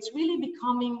conduct. So it's really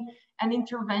becoming an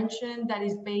intervention that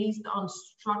is based on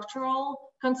structural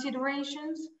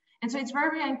considerations. And so it's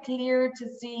very unclear to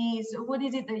see, so what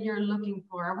is it that you're looking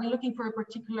for? Are we looking for a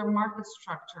particular market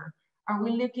structure? Are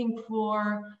we looking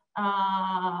for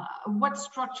what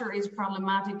structure is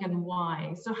problematic and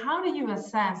why? So how do you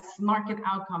assess market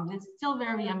outcomes? It's still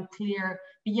very unclear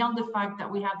beyond the fact that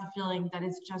we have the feeling that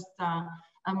it's just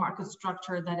a market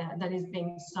structure that is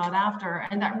being sought after.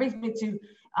 And that brings me to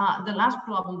the last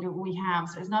problem that we have.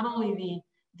 So it's not only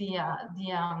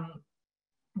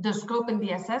the scope and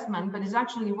the assessment, but it's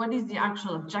actually what is the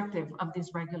actual objective of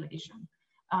this regulation?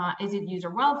 Is it user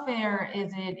welfare?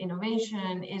 Is it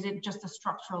innovation? Is it just a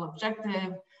structural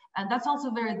objective? And that's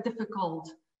also very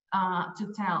difficult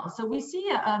to tell. So we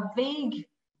see a vague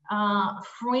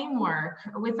framework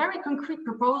with very concrete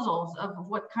proposals of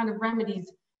what kind of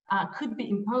remedies could be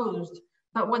imposed,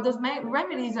 but what those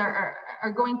remedies are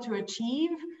going to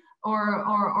achieve or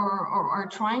are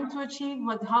trying to achieve,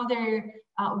 how they're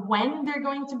when they're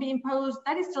going to be imposed,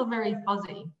 that is still very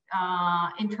fuzzy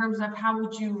in terms of how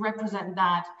would you represent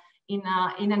that in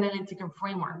an analytical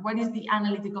framework. What is the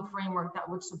analytical framework that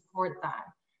would support that?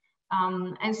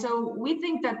 And so we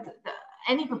think that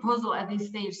any proposal at this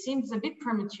stage seems a bit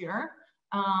premature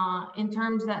in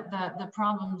terms that the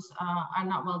problems are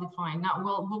not well defined. Now,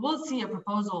 we'll see a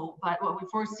proposal, but what we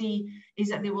foresee is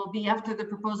that there will be, after the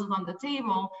proposal on the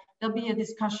table, there'll be a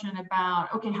discussion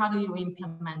about, okay, how do you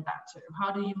implement that too?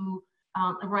 How do you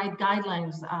write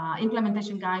guidelines,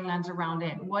 implementation guidelines around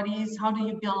it? How do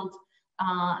you build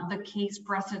the case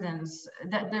precedents?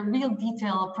 The real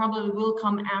detail probably will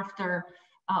come after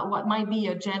what might be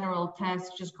a general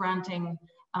test, just granting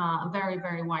very,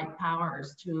 very wide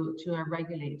powers to a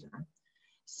regulator.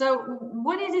 So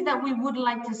what is it that we would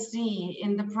like to see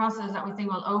in the process that we think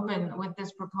will open with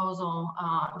this proposal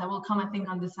that will come, I think,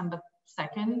 on December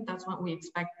 2nd? That's when we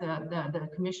expect the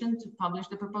Commission to publish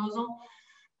the proposal.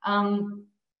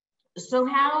 So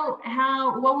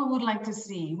what we would like to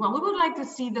see? Well, we would like to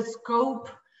see the scope,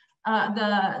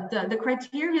 the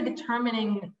criteria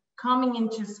determining coming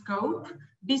into scope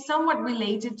be somewhat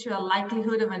related to a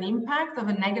likelihood of an impact, of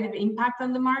a negative impact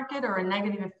on the market or a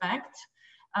negative effect.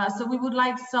 So we would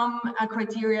like some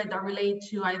criteria that relate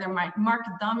to either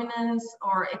market dominance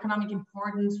or economic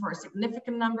importance for a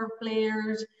significant number of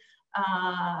players.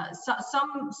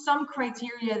 Some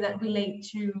criteria that relate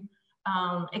to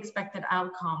expected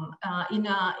outcome in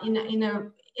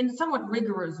a somewhat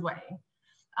rigorous way.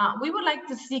 We would like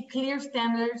to see clear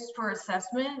standards for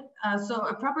assessment. So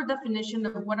a proper definition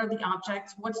of what are the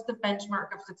objects, what's the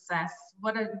benchmark of success,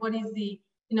 what is the,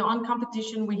 on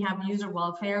competition we have user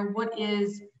welfare, what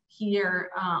is here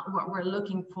what we're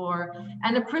looking for,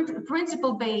 and a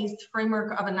principle-based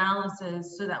framework of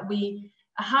analysis so that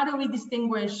how do we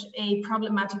distinguish a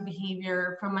problematic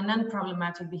behavior from a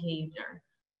non-problematic behavior?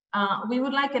 We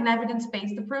would like an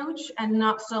evidence-based approach and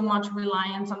not so much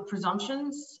reliance on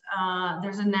presumptions.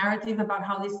 There's a narrative about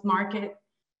how this market,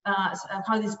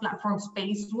 how this platform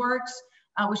space works,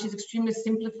 which is extremely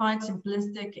simplified,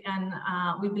 simplistic, and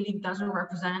we believe doesn't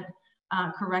represent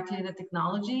correctly the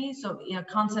technology. So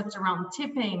concepts around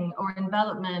tipping or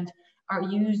envelopment are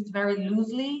used very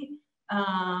loosely.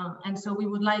 And so we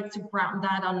would like to ground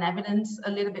that on evidence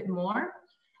a little bit more.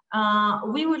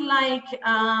 We would like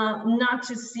not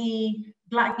to see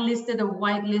blacklisted or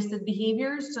whitelisted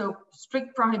behaviors, so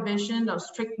strict prohibition or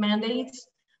strict mandates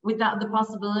without the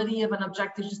possibility of an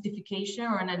objective justification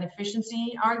or an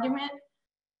efficiency argument.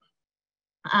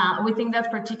 We think that's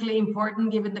particularly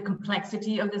important given the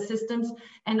complexity of the systems,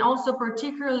 and also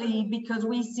particularly because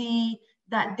we see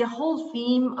that the whole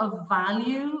theme of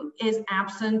value is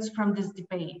absent from this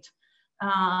debate.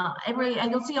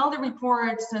 And you'll see all the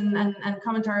reports and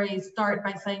commentaries start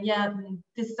by saying, yeah,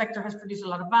 this sector has produced a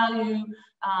lot of value,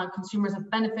 consumers have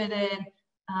benefited,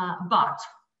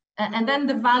 and then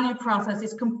the value process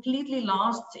is completely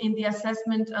lost in the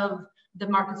assessment of the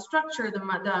market structure,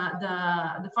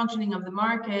 the functioning of the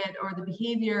market or the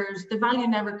behaviors. The value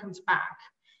never comes back.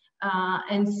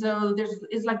 And so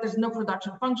it's like there's no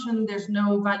production function, there's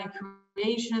no value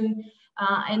creation.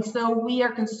 And so we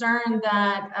are concerned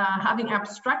that having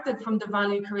abstracted from the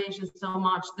value creation so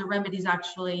much, the remedies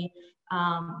actually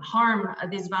harm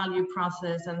this value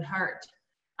process and hurt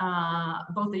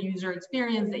both the user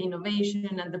experience, the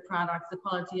innovation, and the products, the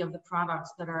quality of the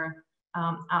products that are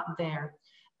out there.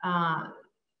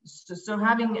 So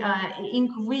having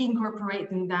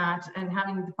reincorporating that and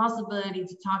having the possibility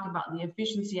to talk about the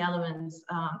efficiency elements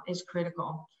is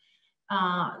critical.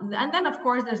 And then, of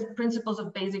course, there's principles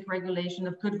of basic regulation,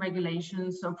 of good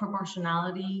regulation, so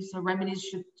proportionality. So remedies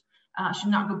should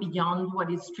not go beyond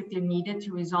what is strictly needed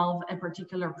to resolve a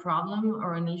particular problem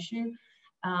or an issue.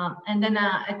 And then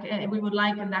we would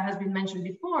like, and that has been mentioned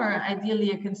before,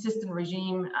 ideally a consistent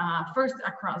regime first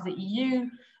across the EU,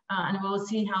 and we'll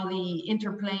see how the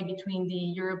interplay between the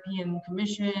European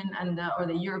Commission and or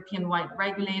the European-wide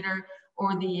regulator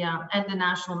or and the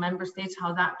national member states,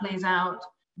 how that plays out.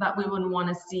 But we wouldn't want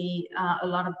to see a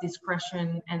lot of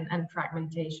discretion and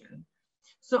fragmentation.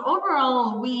 So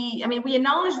overall, we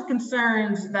acknowledge the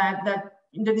concerns that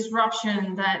the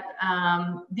disruption that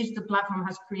digital platform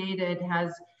has created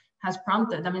has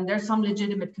prompted. I mean, there's some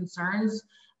legitimate concerns.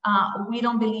 We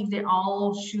don't believe they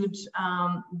all should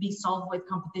be solved with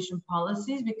competition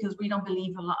policies, because we don't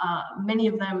believe many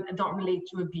of them don't relate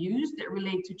to abuse, they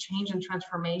relate to change and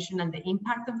transformation and the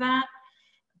impact of that.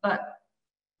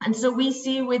 And so we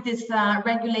see with this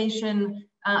regulation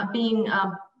being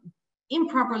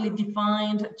improperly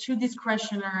defined, too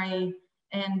discretionary,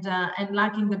 and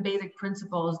lacking the basic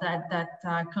principles that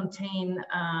contain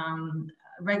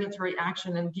regulatory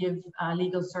action and give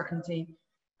legal certainty.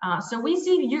 So we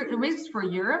see risks for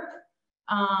Europe.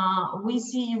 We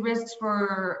see risks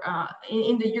for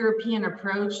in the European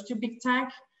approach to big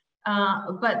tech,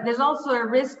 but there's also a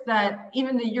risk that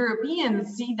even the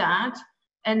Europeans see that,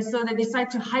 and so they decide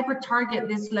to hyper-target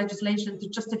this legislation to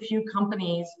just a few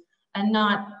companies and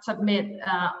not submit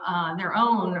their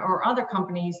own or other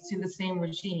companies to the same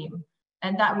regime.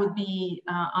 And that would be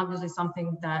obviously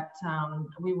something that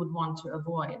we would want to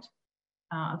avoid,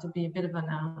 to be a bit of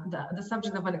the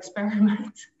subject of an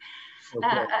experiment.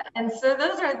 Okay. And so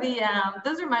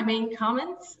those are my main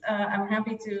comments. I'm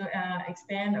happy to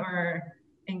expand or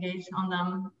engage on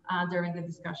them during the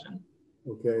discussion.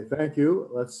 Okay, thank you.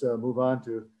 Let's move on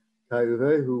to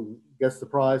Kai-Uwe, who gets the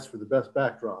prize for the best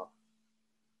backdrop.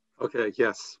 Okay,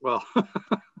 yes. Well,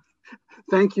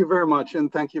 thank you very much,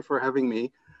 and thank you for having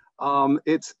me.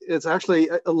 It's actually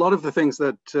a lot of the things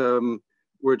that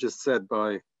were just said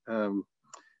by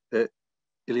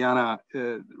Ileana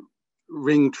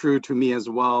ring true to me as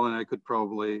well, and I could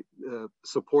probably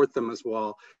support them as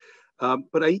well.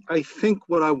 But I think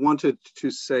what I wanted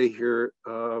to say here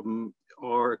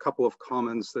are a couple of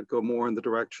comments that go more in the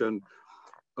direction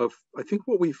of, I think,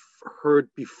 what we've heard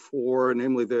before,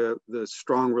 namely the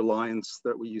strong reliance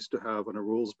that we used to have on a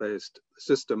rules-based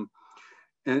system,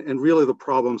 and really the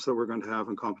problems that we're going to have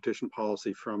in competition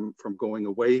policy from going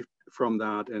away from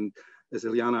that, and as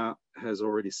Ileana has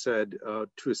already said,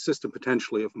 to a system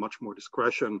potentially of much more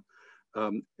discretion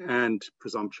and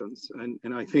presumptions.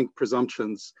 And I think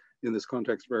presumptions in this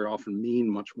context very often mean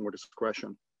much more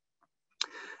discretion.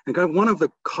 And kind of one of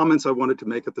the comments I wanted to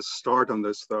make at the start on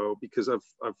this, though, because I've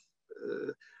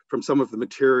from some of the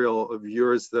material of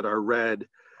yours that I read,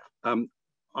 I'm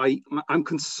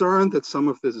concerned that some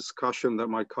of the discussion that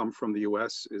might come from the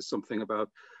US is something about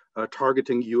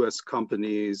targeting US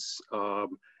companies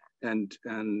and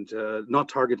not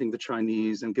targeting the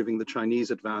Chinese and giving the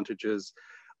Chinese advantages.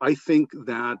 I think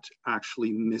that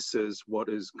actually misses what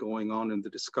is going on in the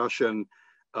discussion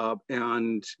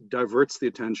and diverts the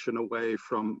attention away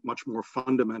from much more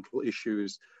fundamental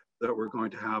issues that we're going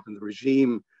to have in the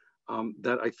regime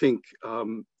that I think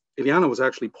Ileana was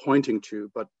actually pointing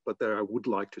to, but that I would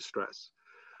like to stress.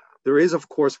 There is, of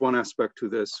course, one aspect to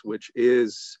this, which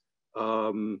is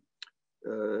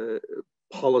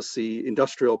policy,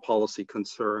 industrial policy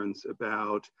concerns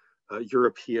about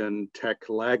European tech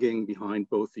lagging behind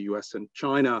both the US and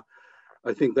China.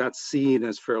 I think that's seen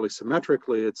as fairly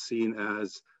symmetrically. It's seen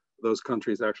as those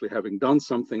countries actually having done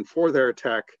something for their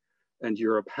tech and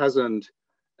Europe hasn't.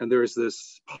 And there's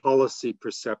this policy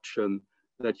perception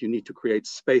that you need to create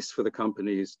space for the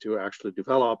companies to actually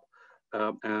develop.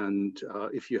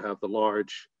 If you have the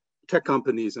large tech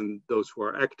companies, and those who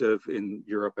are active in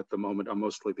Europe at the moment are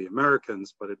mostly the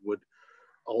Americans, but it would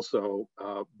also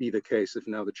be the case if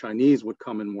now the Chinese would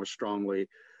come in more strongly,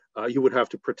 you would have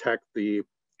to protect the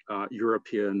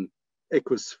European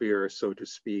ecosphere, so to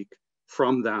speak,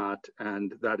 from that,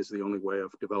 and that is the only way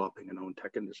of developing an own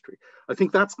tech industry. I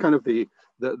think that's kind of the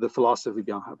philosophy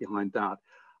behind that.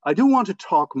 I do want to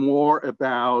talk more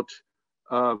about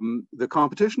the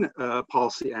competition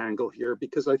policy angle here,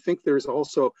 because I think there's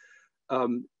also a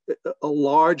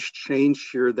large change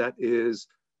here that is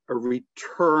a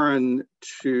return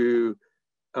to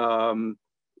kind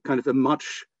of a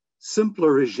much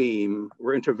simpler regime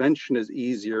where intervention is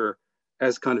easier,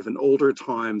 as kind of in older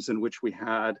times in which we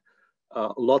had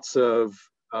lots of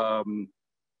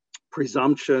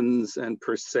presumptions and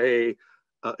per se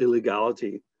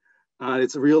illegality.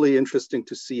 It's really interesting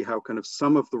to see how kind of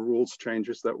some of the rules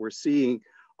changes that we're seeing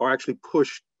are actually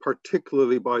pushed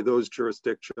particularly by those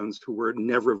jurisdictions who were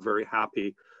never very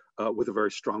happy with a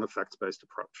very strong effects-based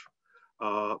approach.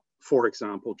 For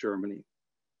example, Germany.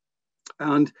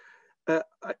 And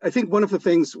I think one of the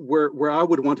things where I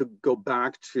would want to go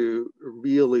back to,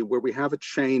 really where we have a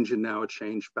change and now a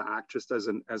change back, just as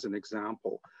an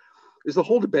example, is the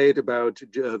whole debate about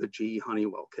the GE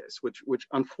Honeywell case, which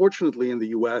unfortunately in the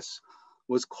US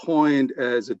was coined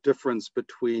as a difference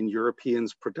between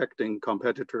Europeans protecting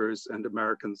competitors and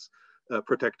Americans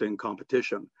protecting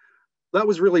competition. That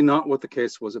was really not what the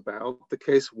case was about. The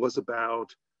case was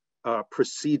about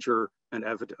procedure and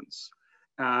evidence,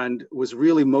 and was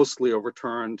really mostly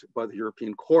overturned by the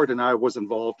European Court. And I was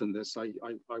involved in this. I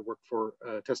worked for,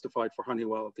 testified for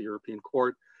Honeywell at the European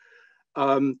Court.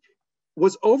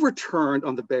 Was overturned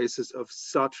on the basis of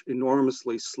such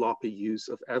enormously sloppy use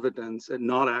of evidence and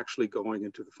not actually going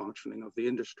into the functioning of the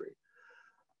industry.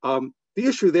 The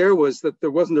issue there was that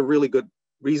there wasn't a really good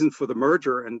reason for the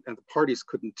merger, and the parties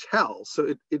couldn't tell.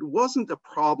 So it wasn't a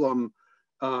problem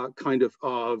kind of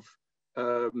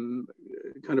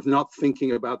not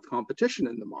thinking about competition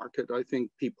in the market. I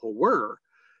think people were.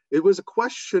 It was a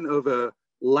question of a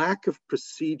lack of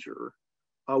procedure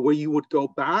where you would go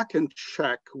back and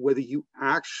check whether you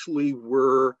actually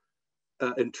were,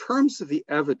 in terms of the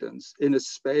evidence, in a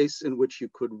space in which you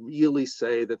could really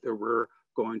say that there were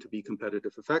going to be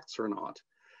competitive effects or not.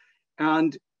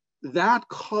 And that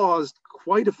caused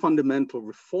quite a fundamental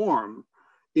reform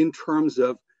in terms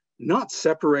of not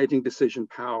separating decision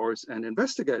powers and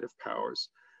investigative powers,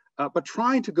 but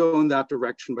trying to go in that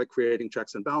direction by creating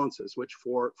checks and balances, which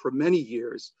for many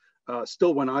years,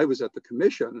 still when I was at the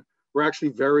commission, were actually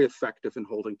very effective in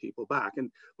holding people back.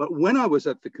 But when I was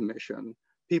at the commission,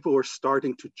 people are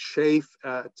starting to chafe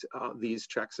at these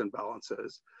checks and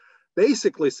balances,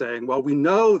 basically saying, well, we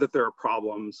know that there are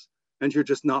problems and you're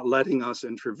just not letting us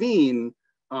intervene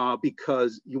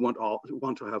because you want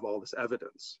to have all this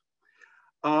evidence.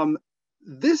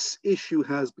 This issue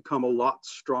has become a lot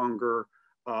stronger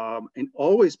and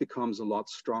always becomes a lot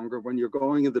stronger when you're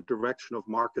going in the direction of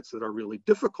markets that are really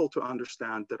difficult to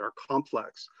understand, that are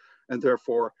complex, and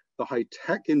therefore the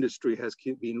high-tech industry has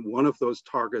been one of those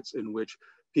targets in which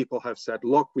people have said,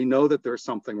 look, we know that there's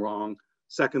something wrong.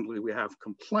 Secondly, we have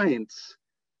complaints,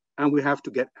 and we have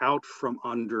to get out from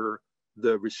under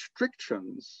the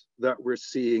restrictions that we're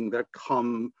seeing that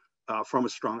come from a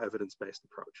strong evidence-based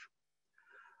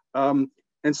approach.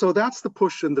 And so that's the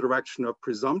push in the direction of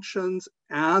presumptions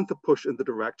and the push in the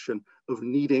direction of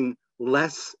needing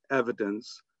less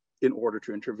evidence in order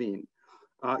to intervene.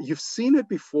 You've seen it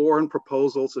before in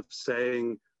proposals of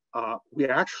saying, we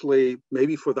actually,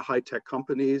 maybe for the high-tech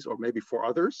companies or maybe for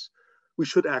others, we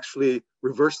should actually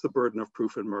reverse the burden of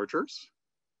proof in mergers.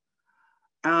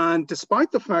 And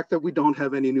despite the fact that we don't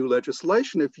have any new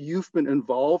legislation, if you've been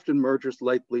involved in mergers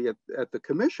lately at the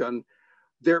Commission,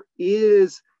 there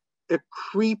is a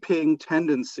creeping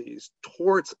tendencies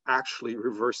towards actually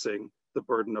reversing the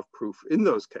burden of proof in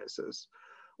those cases,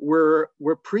 where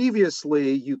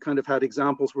previously you kind of had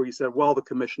examples where you said, well, the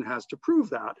Commission has to prove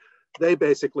that. They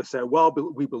basically say, well,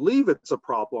 we believe it's a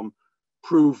problem,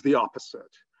 prove the opposite.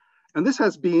 And this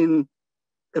has been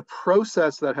a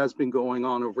process that has been going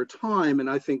on over time. And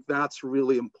I think that's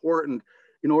really important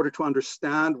in order to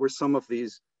understand where some of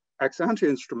these ex-ante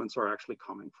instruments are actually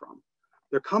coming from.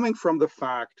 They're coming from the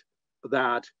fact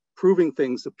that proving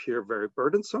things appear very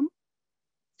burdensome,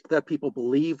 that people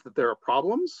believe that there are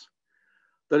problems,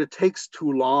 that it takes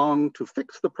too long to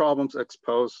fix the problems ex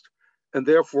post, and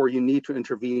therefore you need to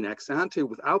intervene ex ante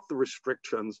without the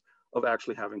restrictions of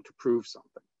actually having to prove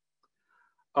something.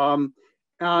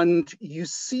 And you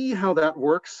see how that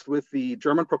works with the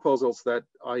German proposals that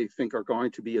I think are going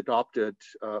to be adopted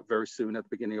very soon at the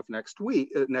beginning of next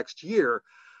year,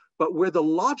 but where the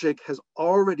logic has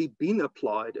already been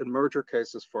applied in merger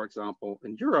cases, for example,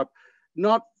 in Europe,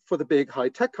 not for the big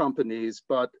high-tech companies,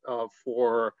 but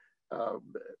for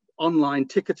online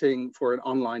ticketing, for an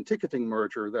online ticketing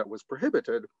merger that was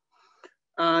prohibited.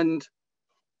 And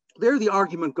there the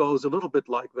argument goes a little bit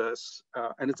like this,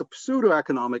 and it's a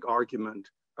pseudo-economic argument,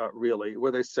 really,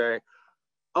 where they say,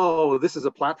 oh, this is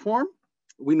a platform.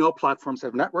 We know platforms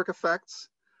have network effects.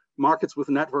 Markets with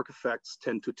network effects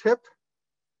tend to tip.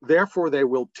 Therefore, they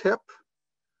will tip.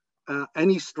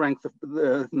 Any strength of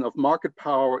market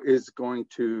power is going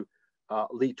to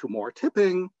lead to more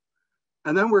tipping.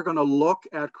 And then we're going to look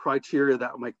at criteria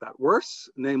that will make that worse.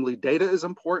 Namely, data is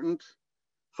important.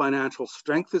 Financial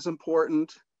strength is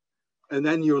important. And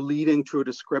then you're leading to a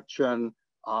description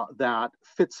that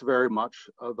fits very much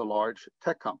the large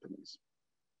tech companies.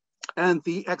 And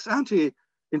the ex-ante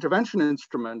intervention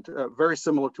instrument, very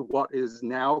similar to what is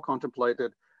now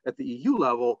contemplated at the EU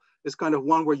level, is kind of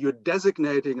one where you're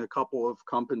designating a couple of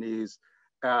companies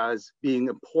as being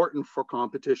important for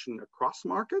competition across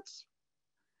markets.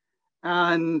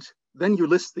 And then you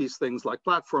list these things like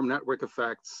platform network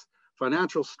effects,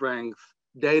 financial strength,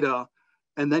 data,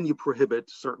 and then you prohibit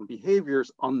certain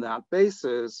behaviors on that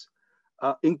basis,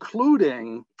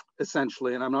 including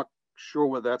essentially, and I'm not sure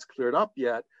whether that's cleared up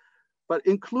yet, but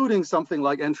including something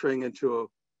like entering into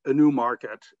a new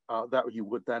market that you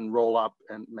would then roll up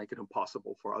and make it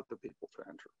impossible for other people to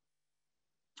enter.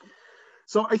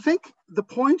 So I think the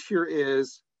point here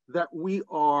is that we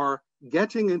are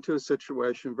getting into a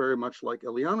situation very much like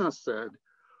Eliana said,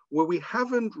 where we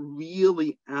haven't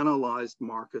really analyzed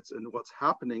markets and what's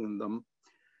happening in them,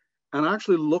 and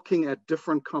actually looking at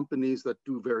different companies that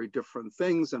do very different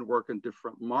things and work in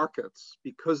different markets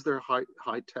because they're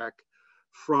high tech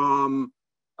from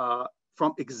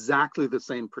exactly the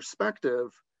same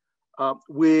perspective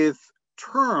with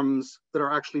terms that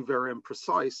are actually very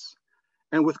imprecise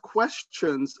and with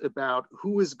questions about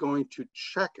who is going to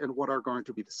check and what are going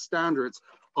to be the standards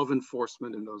of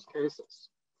enforcement in those cases.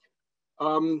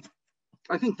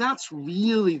 I think that's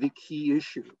really the key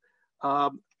issue.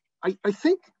 I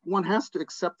think one has to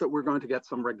accept that we're going to get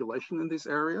some regulation in these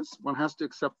areas. One has to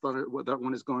accept that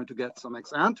one is going to get some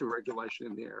ex-ante regulation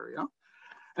in the area.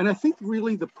 And I think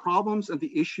really the problems and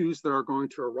the issues that are going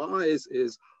to arise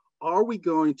is, are we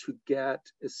going to get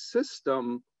a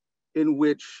system in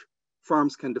which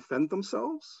firms can defend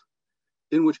themselves,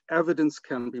 in which evidence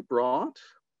can be brought,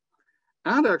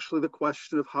 and actually the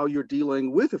question of how you're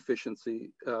dealing with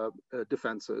efficiency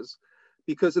defenses.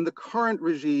 Because in the current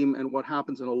regime and what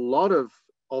happens in a lot of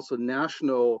also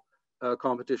national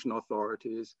competition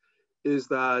authorities is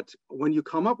that when you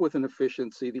come up with an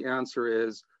efficiency, the answer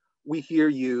is, we hear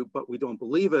you, but we don't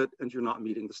believe it, and you're not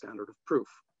meeting the standard of proof.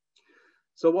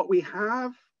 So what we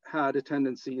have had a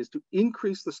tendency is to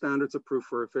increase the standards of proof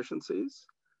for efficiencies,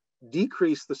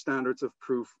 decrease the standards of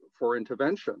proof for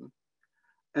intervention,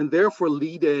 and therefore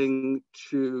leading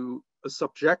to a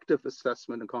subjective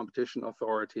assessment in competition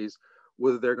authorities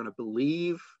whether they're going to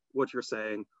believe what you're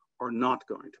saying or not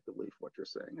going to believe what you're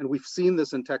saying. And we've seen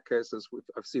this in tech cases.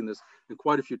 I've seen this in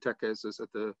quite a few tech cases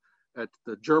at the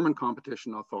German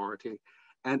competition authority.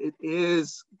 And it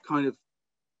is kind of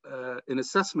an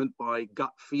assessment by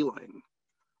gut feeling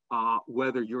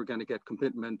whether you're going to get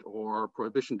commitment or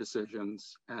prohibition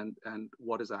decisions and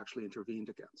what is actually intervened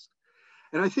against.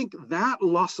 And I think that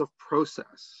loss of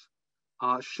process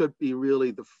should be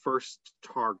really the first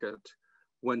target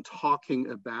when talking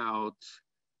about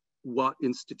what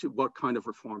kind of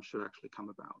reform should actually come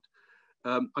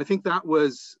about. I think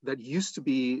that used to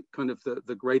be kind of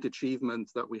the great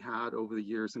achievement that we had over the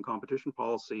years in competition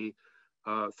policy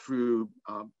through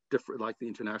different, like the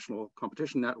International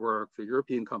Competition Network, the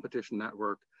European Competition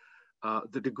Network,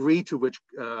 the degree to which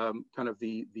kind of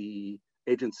the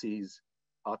agencies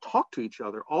talk to each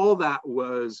other. All that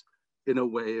was in a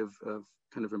way of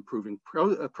kind of improving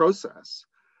process.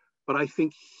 But I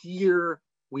think here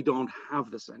we don't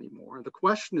have this anymore. The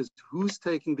question is, who's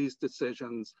taking these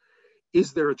decisions?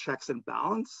 Is there a checks and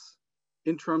balance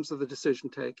in terms of the decision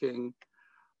taking?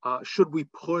 Should we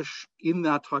push in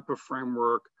that type of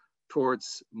framework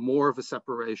towards more of a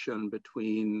separation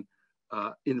between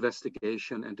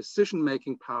investigation and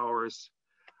decision-making powers?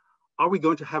 Are we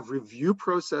going to have review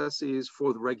processes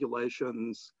for the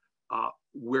regulations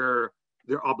where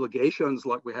there are obligations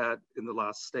like we had in the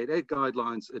last state aid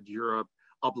guidelines at Europe,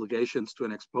 obligations to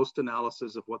an ex post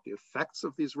analysis of what the effects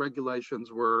of these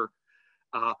regulations were?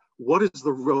 What is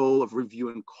the role of review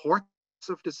in courts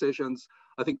of decisions?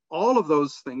 I think all of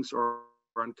those things are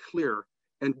unclear.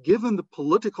 And given the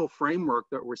political framework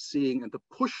that we're seeing and the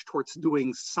push towards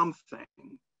doing something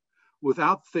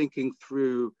without thinking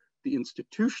through the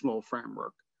institutional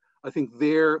framework, I think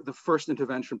the first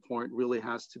intervention point really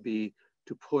has to be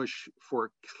to push for a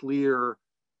clear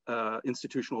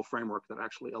institutional framework that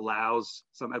actually allows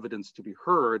some evidence to be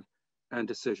heard and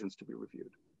decisions to be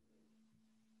reviewed.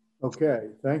 Okay,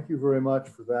 thank you very much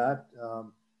for that.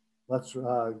 Let's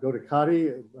go to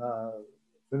Kati,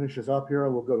 finish us up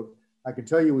here. I can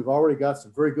tell you we've already got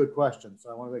some very good questions.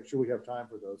 So I want to make sure we have time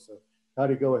for those. So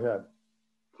Kati, go ahead.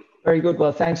 Very good.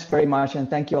 Well, thanks very much. And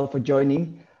thank you all for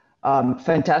joining.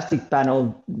 Fantastic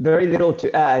panel. Very little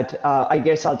to add. I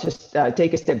guess I'll just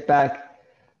take a step back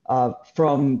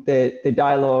from the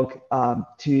dialogue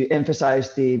to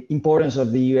emphasize the importance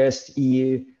of the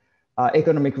US-EU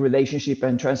economic relationship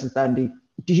and transatlantic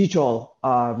digital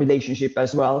relationship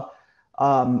as well.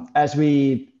 As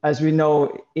we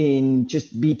know, in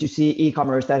just B2C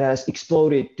e-commerce that has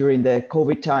exploded during the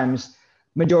COVID times,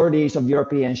 majorities of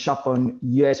Europeans shop on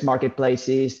US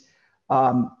marketplaces.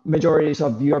 Majorities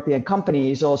of European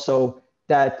companies also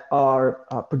that are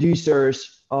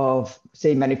producers of,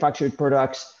 say, manufactured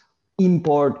products,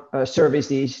 import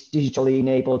services, digitally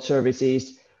enabled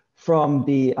services from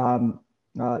the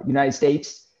United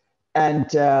States. And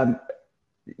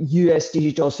US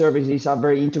digital services are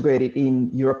very integrated in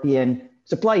European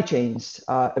supply chains.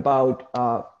 About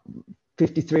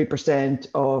 53%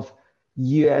 of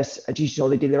US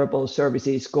digitally deliverable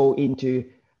services go into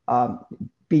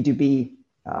B2B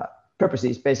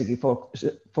purposes, basically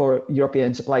for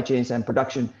European supply chains and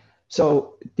production.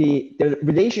 So the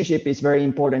relationship is very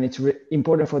important. It's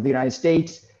important for the United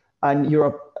States, and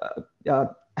Europe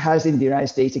has in the United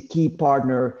States a key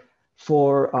partner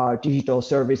for digital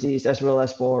services as well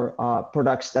as for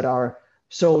products that are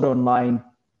sold online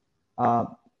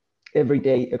every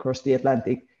day across the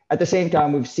Atlantic. At the same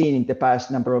time, we've seen in the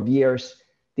past number of years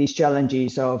these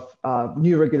challenges of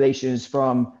new regulations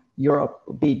from Europe,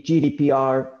 be it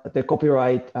GDPR, the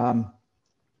copyright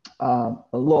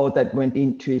law that went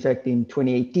into effect in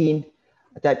 2018,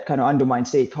 that kind of undermined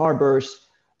safe harbors,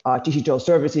 digital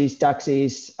services,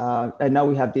 taxes, and now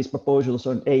we have these proposals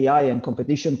on AI and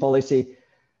competition policy,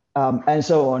 and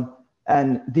so on.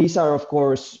 And these are, of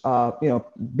course,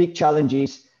 big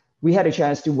challenges. We had a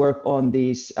chance to work on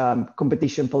these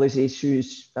competition policy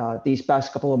issues these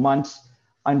past couple of months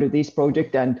under this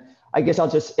project, and I guess I'll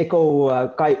just echo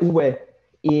Kai-Uwe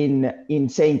in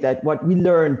saying that what we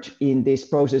learned in this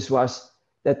process was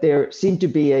that there seemed to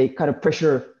be a kind of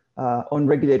pressure on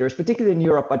regulators, particularly in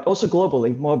Europe, but also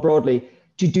globally, more broadly,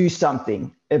 to do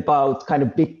something about kind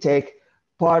of big tech,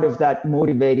 part of that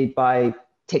motivated by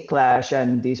tech clash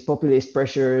and these populist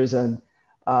pressures and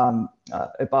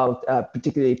about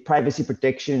particularly privacy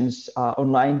protections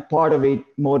online. Part of it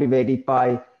motivated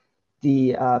by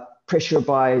the pressure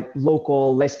by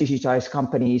local, less digitized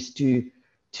companies to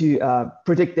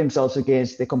protect themselves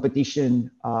against the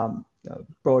competition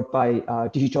brought by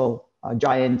digital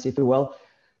giants, if you will.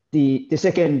 The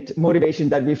second motivation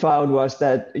that we found was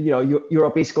that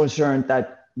Europe is concerned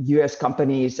that US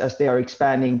companies, as they are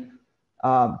expanding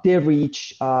their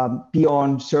reach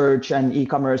beyond search and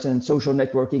e-commerce and social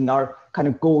networking, are kind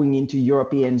of going into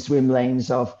European swim lanes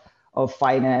of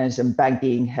finance and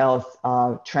banking, health,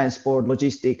 transport,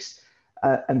 logistics,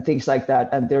 and things like that.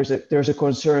 And there's a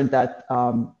concern that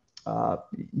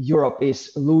Europe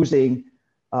is losing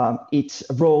its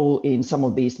role in some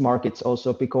of these markets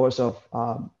also because of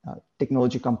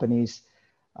technology companies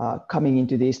coming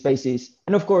into these spaces.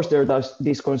 And of course, there are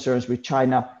these concerns with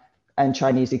China and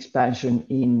Chinese expansion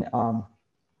in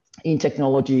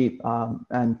technology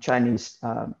and Chinese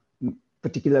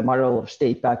particular model of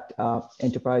state-backed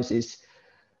enterprises.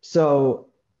 So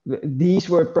these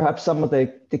were perhaps some of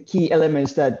the key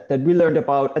elements that we learned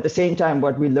about. At the same time,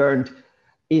 what we learned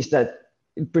is that,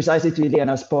 precisely to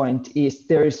Iliana's point, is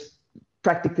there is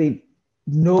practically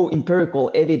no empirical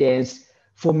evidence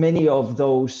for many of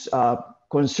those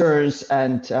concerns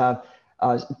and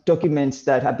documents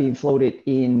that have been floated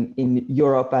in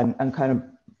Europe and kind of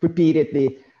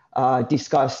repeatedly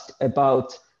discussed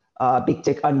about big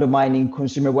tech undermining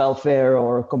consumer welfare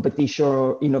or competition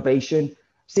or innovation.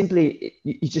 Simply,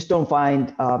 you just don't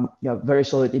find very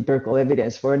solid empirical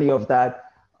evidence for any of that,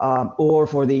 or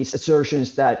for these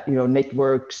assertions that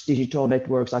networks, digital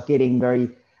networks, are getting very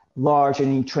large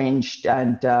and entrenched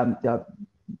and kind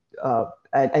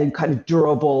of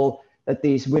durable. That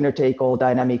these winner-take-all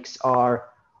dynamics are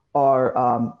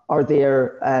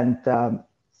there, and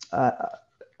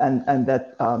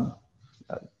that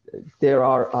there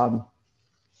are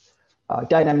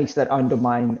dynamics that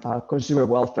undermine consumer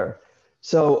welfare.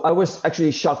 So I was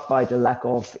actually shocked by the lack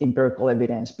of empirical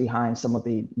evidence behind some of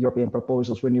the European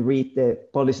proposals when you read the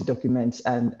policy documents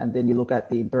and then you look at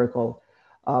the empirical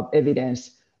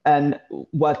evidence. And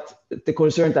what the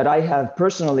concern that I have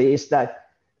personally is that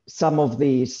some of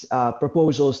these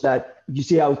proposals that you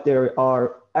see out there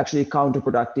are actually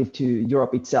counterproductive to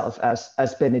Europe itself,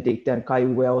 as Benedict and Kai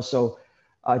also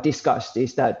discussed,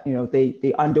 is that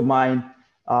they undermine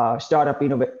startup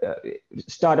and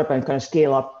kind of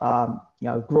scale up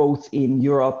growth in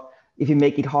Europe. If you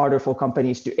make it harder for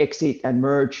companies to exit and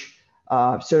merge,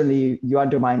 certainly you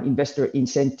undermine investor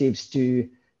incentives to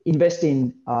invest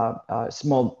in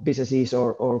small businesses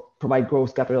or provide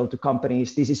growth capital to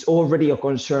companies. This is already a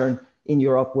concern in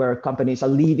Europe, where companies are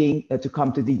leaving to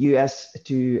come to the US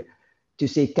to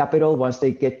seek capital once they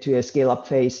get to a scale-up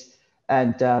phase.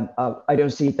 And I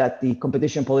don't see that the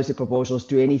competition policy proposals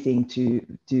do anything to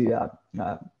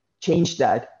change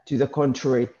that. To the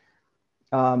contrary,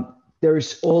 there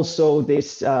is also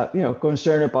this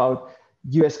concern about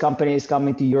US companies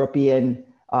coming to European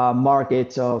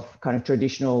markets of kind of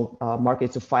traditional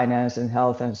markets of finance and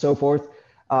health and so forth.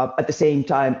 At the same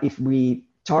time, if we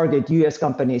target US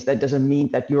companies, that doesn't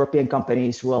mean that European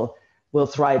companies will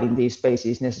thrive in these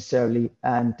spaces necessarily.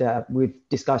 And we've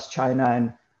discussed China,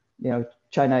 and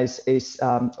China is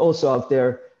also out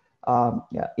there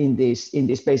in these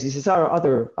spaces. As are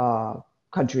other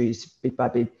countries bit by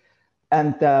bit.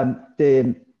 And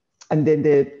then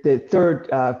the third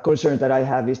concern that I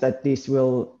have is that these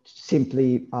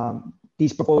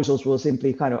proposals will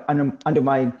simply kind of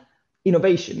undermine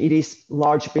innovation. It is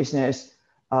large business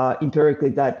empirically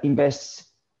that invests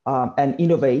and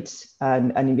innovates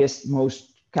and invests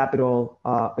most capital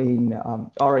in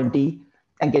R&D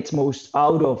and gets most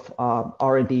out of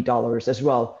R&D dollars as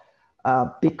well.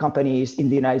 Big companies in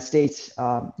the United States,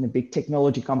 the big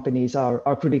technology companies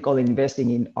are critical in investing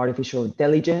in artificial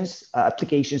intelligence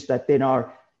applications that then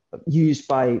are used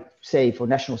by, say, for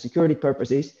national security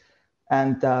purposes.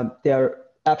 And they're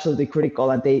absolutely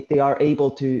critical, and they are able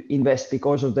to invest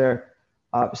because of their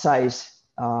size.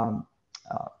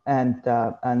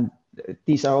 And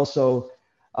these are also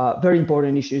very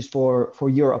important issues for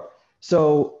Europe.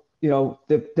 So,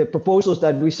 the proposals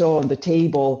that we saw on the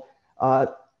table,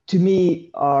 to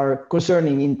me, are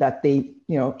concerning in that they,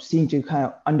 seem to kind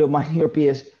of undermine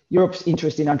Europe's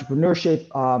interest in entrepreneurship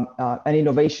and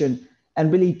innovation,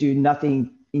 and really do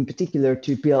nothing in particular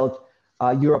to build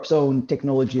Europe's own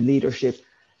technology leadership.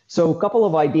 So, a couple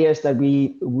of ideas that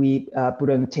we put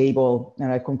on the table,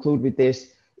 and I conclude with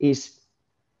this, is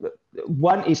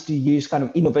one is to use kind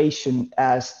of innovation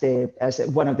as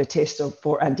one of the tests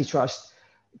for antitrust.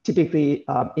 Typically,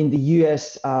 in the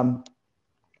US,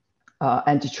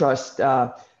 antitrust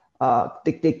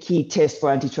the key test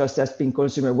for antitrust has been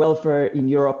consumer welfare. In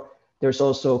Europe, there's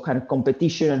also kind of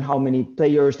competition and how many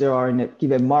players there are in a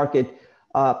given market.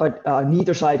 But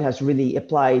neither side has really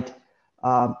applied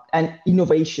an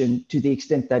innovation to the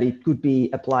extent that it could be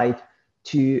applied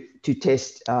to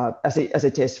test as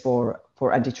a test for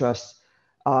antitrust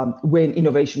when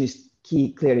innovation is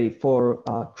key clearly for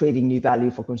creating new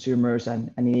value for consumers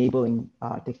and enabling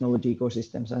technology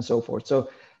ecosystems and so forth. So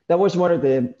that was one of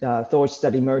the thoughts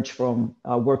that emerged from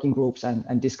working groups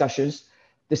and discussions.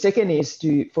 The second is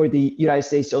for the United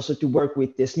States also to work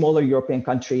with the smaller European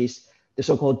countries, the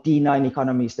so-called D9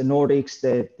 economies, the Nordics,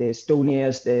 the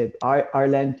Estonias, the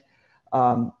Ireland,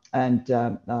 and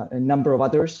a number of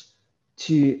others,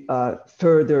 to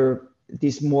further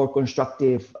this more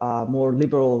constructive, more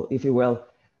liberal, if you will,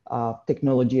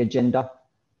 technology agenda.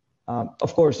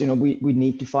 Of course, we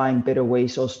need to find better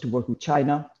ways also to work with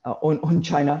China, on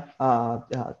China,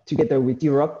 together with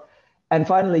Europe. And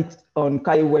finally, on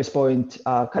Kai-Uwe's point,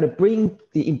 kind of bring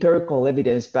the empirical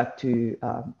evidence back to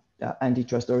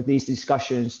antitrust, or these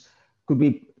discussions could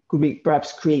be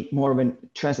perhaps create more of a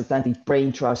transatlantic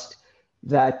brain trust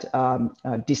that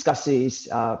discusses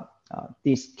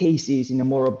these cases in a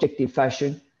more objective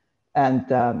fashion,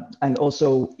 and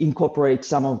also incorporate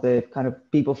some of the kind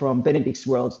of people from Benedict's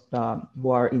world who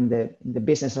are in the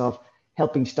business of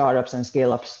helping startups and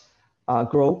scale-ups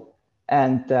grow,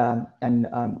 and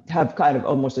have kind of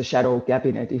almost a shadow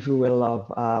cabinet, if you will,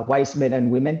 of wise men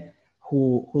and women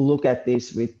who look at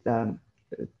this with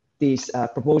these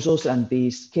proposals and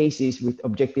these cases with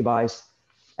objective eyes,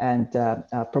 and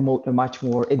promote a much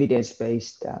more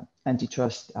evidence-based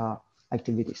antitrust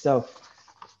activity. So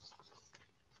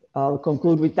I'll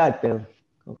conclude with that, Bill.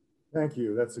 Thank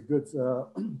you. That's a good,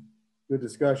 good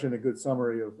discussion, a good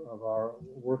summary of our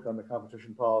work on the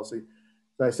competition policy.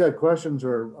 As I said, questions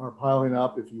are piling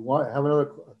up. If you have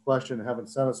another question and haven't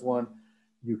sent us one,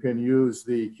 you can use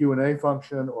the Q&A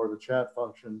function or the chat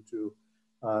function to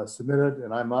submit it,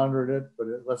 and I monitored it. But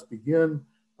let's begin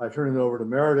by turning it over to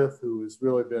Meredith, who has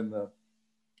really been the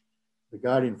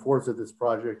guiding force of this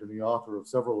project and the author of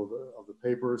several of the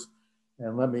papers.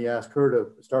 And let me ask her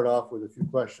to start off with a few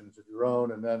questions of your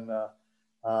own, and then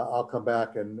I'll come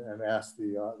back and ask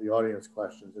the audience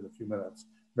questions in a few minutes.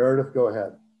 Meredith, go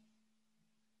ahead.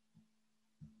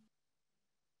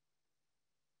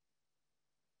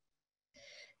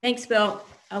 Thanks, Bill.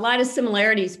 A lot of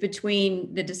similarities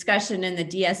between the discussion in the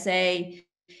DSA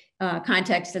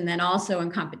context and then also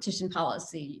in competition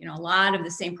policy. A lot of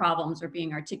the same problems are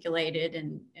being articulated,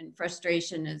 and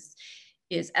frustration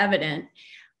is evident.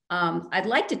 I'd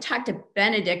like to talk to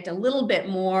Benedict a little bit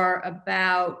more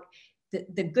about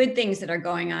the good things that are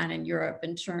going on in Europe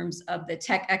in terms of the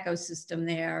tech ecosystem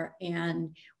there,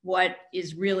 and what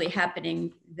is really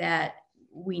happening that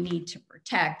we need to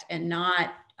protect and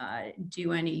not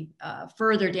do any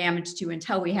further damage to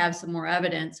until we have some more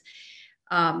evidence.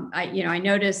 I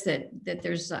noticed that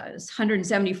there's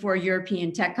 174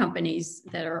 European tech companies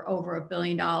that are over $1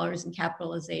 billion in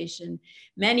capitalization.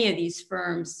 Many of these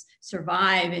firms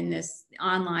survive in this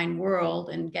online world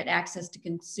and get access to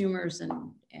consumers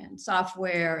and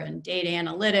software and data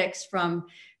analytics from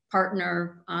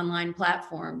partner online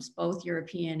platforms, both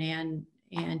European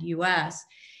and US.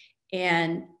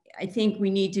 And I think we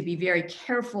need to be very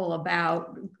careful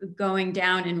about going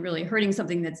down and really hurting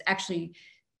something that's actually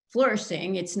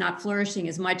flourishing. It's not flourishing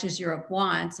as much as Europe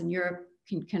wants, and Europe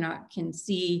can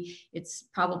see it's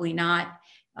probably not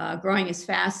growing as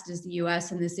fast as the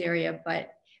US in this area,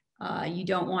 but you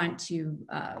don't want to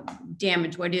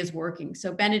damage what is working.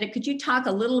 So Benedict, could you talk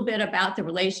a little bit about the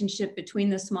relationship between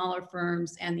the smaller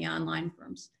firms and the online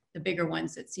firms, the bigger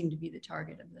ones that seem to be the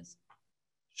target of this?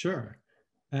 Sure.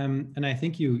 And I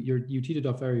think you teed it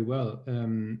up very well.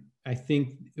 I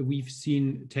think we've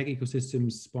seen tech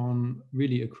ecosystems spawn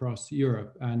really across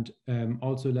Europe, and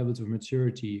also levels of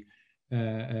maturity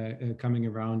coming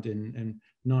around in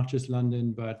not just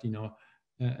London, but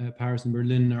Paris and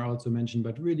Berlin are also mentioned,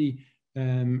 but really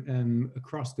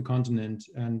across the continent.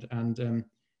 And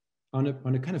on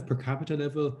a kind of per capita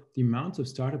level, the amounts of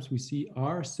startups we see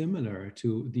are similar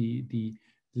to the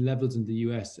levels in the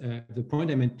US. The point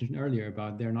I mentioned earlier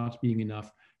about there not being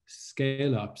enough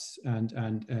scale-ups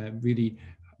and really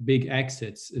big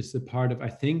exits is a part of, I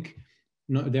think,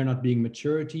 there not being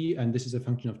maturity, and this is a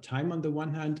function of time on the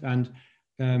one hand. And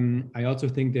I also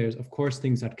think there's, of course,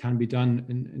 things that can be done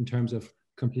in terms of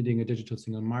completing a digital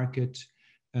single market,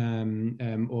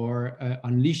 or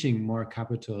unleashing more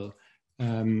capital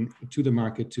to the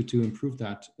market to improve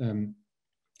that.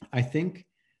 I think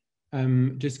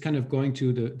just kind of going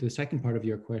to the second part of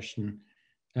your question,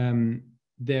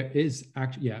 there is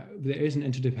actually, there is an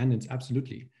interdependence,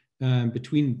 absolutely,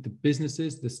 between the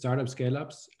businesses, the startup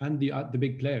scale-ups, and the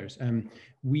big players.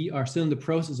 We are still in the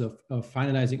process of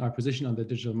finalizing our position on the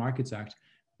Digital Markets Act,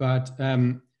 but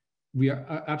we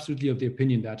are absolutely of the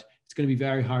opinion that it's going to be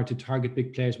very hard to target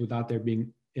big players without there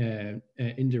being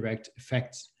indirect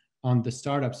effects on the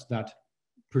startups that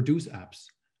produce apps,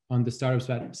 on the startups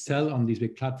that sell on these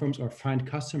big platforms or find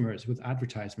customers with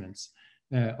advertisements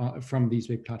from these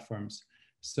big platforms.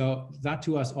 So that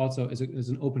to us also is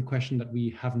an open question that we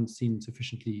haven't seen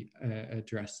sufficiently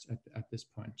addressed at this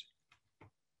point.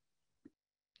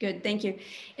 Good, thank you.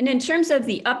 And in terms of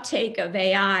the uptake of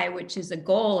AI, which is a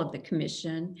goal of the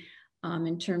Commission,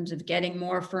 in terms of getting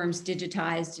more firms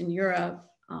digitized in Europe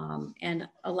and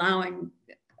allowing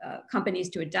companies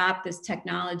to adopt this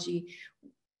technology,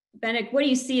 Benedict, what do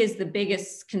you see as the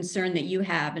biggest concern that you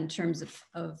have in terms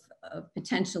of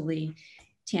potentially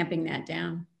tamping that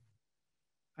down?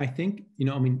 I think,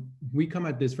 I mean, we come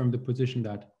at this from the position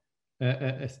that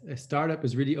a startup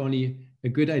is really only a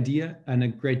good idea and a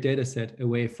great data set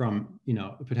away from,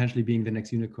 potentially being the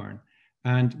next unicorn.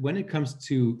 And when it comes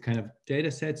to kind of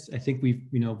data sets, I think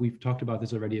we've talked about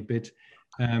this already a bit.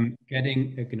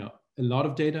 Getting, a lot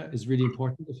of data is really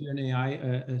important if you're an AI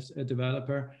a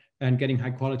developer, and getting high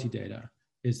quality data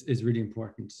is really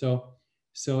important. So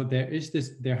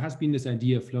there has been this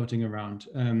idea floating around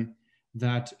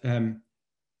that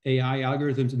AI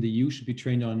algorithms in the EU should be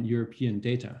trained on European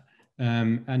data.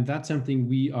 And that's something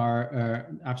we are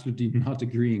absolutely not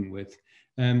agreeing with.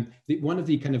 One of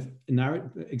the kind of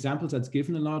examples that's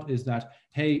given a lot is that,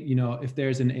 hey, if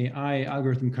there's an AI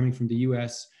algorithm coming from the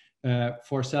US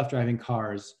for self-driving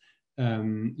cars,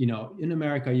 in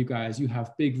America, you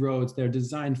have big roads, they're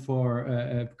designed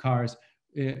for cars.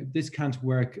 This can't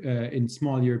work in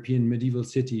small European medieval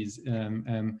cities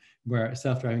where a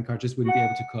self-driving car just wouldn't be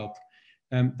able to cope.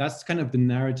 That's kind of the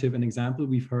narrative and example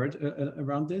we've heard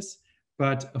around this.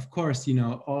 But of course,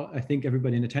 I think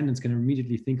everybody in attendance can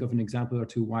immediately think of an example or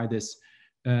two why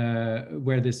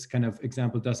where this kind of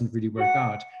example doesn't really work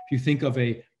out. If you think of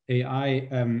a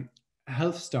AI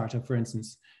health startup, for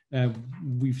instance,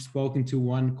 we've spoken to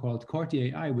one called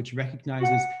Corti AI, which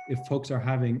recognizes if folks are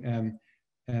having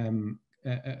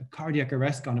a cardiac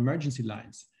arrest on emergency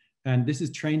lines, and this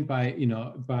is trained by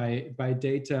by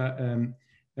data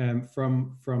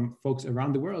from folks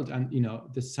around the world. And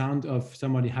the sound of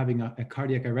somebody having a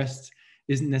cardiac arrest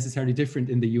isn't necessarily different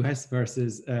in the US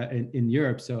versus in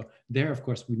Europe. So there, of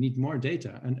course, we need more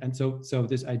data. And so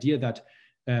this idea that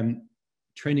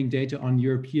training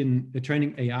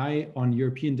AI on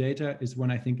European data is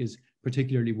one I think is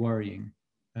particularly worrying,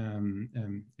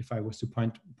 if I was to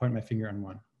point my finger on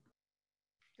one.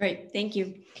 Great, thank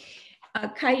you.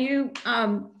 Caillou,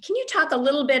 can you talk a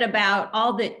little bit about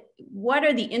what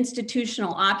are the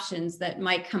institutional options that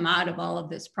might come out of all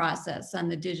of this process on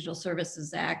the Digital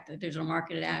Services Act, the Digital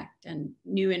Market Act, and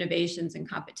new innovations in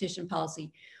competition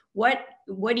policy? What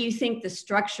do you think the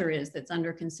structure is that's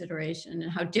under consideration,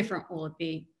 and how different will it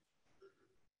be?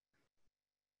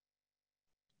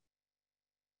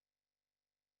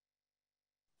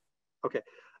 Okay,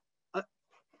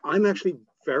 I'm actually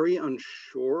very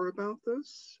unsure about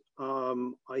this.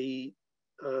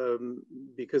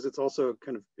 Because it's also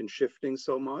kind of been shifting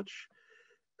so much.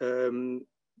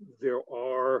 There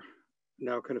are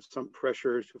now kind of some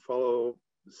pressure to follow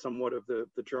somewhat of the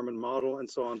German model and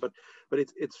so on, but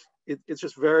it's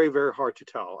just very, very hard to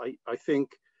tell. I think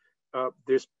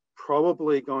there's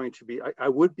probably going to be, I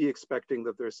would be expecting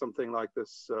that there's something like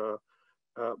this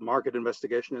market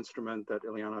investigation instrument that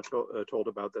Ileana told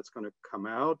about that's going to come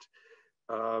out.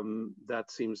 That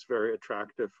seems very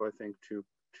attractive, I think, to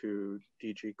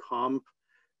DG Comp.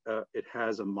 It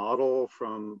has a model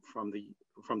from the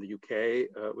UK,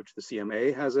 which the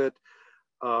CMA has it.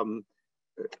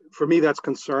 For me, that's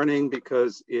concerning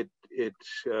because it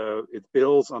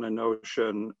builds on a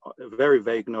very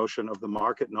vague notion of the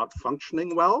market not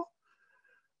functioning well,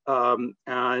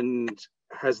 and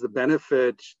has the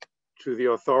benefit to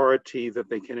the authority that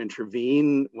they can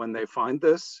intervene when they find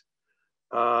this.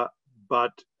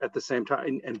 But at the same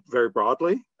time, and very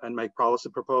broadly, and make policy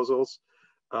proposals,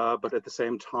 but at the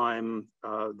same time,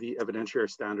 the evidentiary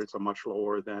standards are much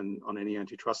lower than on any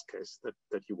antitrust case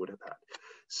that you would have had.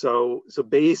 So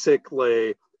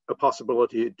basically, a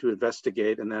possibility to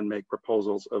investigate and then make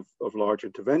proposals of large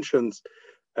interventions.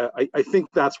 I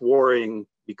think that's worrying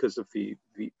because of the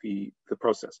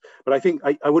process. But I think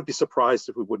I would be surprised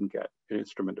if we wouldn't get an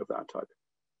instrument of that type.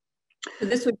 So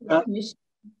this would be a commission.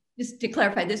 Just to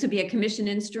clarify, this would be a commission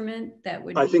instrument that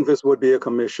would. I think this would be a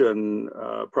commission,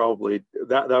 probably.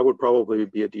 That would probably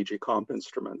be a DG Comp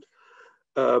instrument.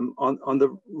 On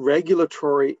the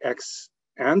regulatory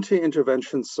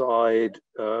anti-intervention side,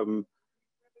 I'm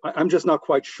just not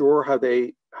quite sure how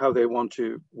they want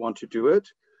to do it.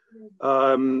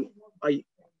 I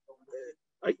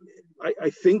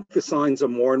think the signs are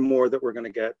more and more that we're going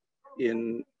to get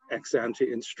in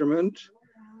ex-ante instrument.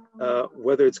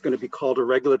 Whether it's going to be called a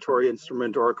regulatory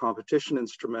instrument or a competition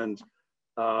instrument,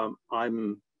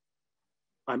 I'm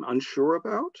unsure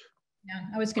about. Yeah,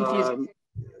 I was confused.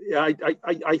 Yeah,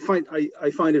 I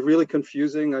find it really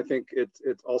confusing. I think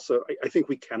it's also, I think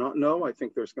we cannot know. I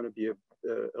think there's going to be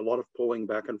a lot of pulling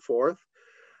back and forth.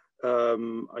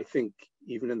 I think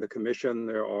even in the commission,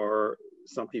 there are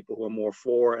some people who are more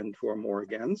for and who are more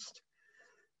against.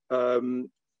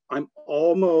 I'm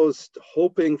almost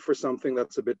hoping for something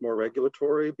that's a bit more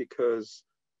regulatory, because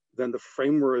then the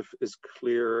framework is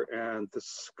clear and the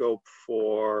scope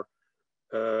for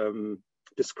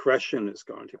discretion is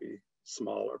going to be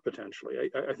smaller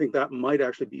potentially. I think that might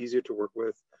actually be easier to work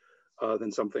with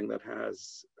than something that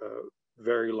has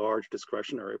very large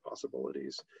discretionary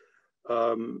possibilities.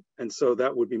 And so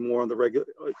that would be more on the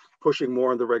pushing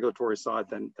more on the regulatory side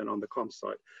than on the comp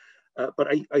side. But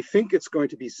I think it's going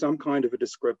to be some kind of a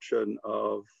description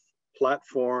of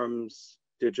platforms,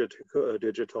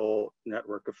 digital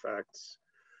network effects,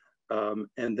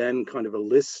 and then kind of a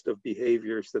list of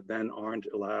behaviors that then aren't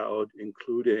allowed,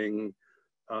 including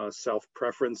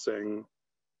self-preferencing.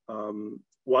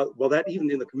 Well, that even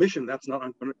in the commission, that's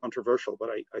not controversial, but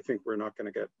I think we're not going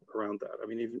to get around that. I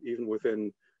mean, even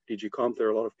within DG Comp, there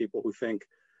are a lot of people who think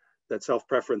that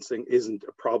self-preferencing isn't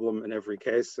a problem in every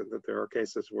case, and that there are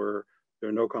cases where there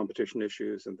are no competition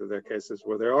issues, and that there are cases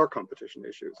where there are competition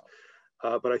issues.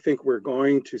 But I think we're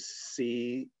going to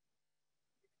see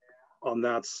on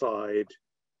that side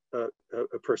a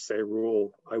per se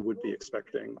rule, I would be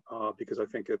expecting, because I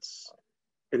think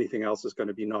anything else is going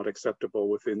to be not acceptable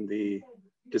within the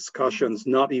discussions,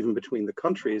 not even between the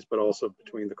countries, but also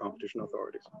between the competition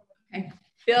authorities. Okay.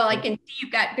 Bill, I can see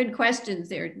you've got good questions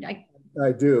there.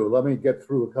 I do. Let me get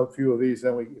through a few of these,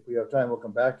 then if we have time, we'll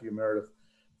come back to you, Meredith.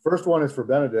 First one is for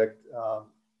Benedict,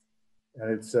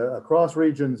 and it's across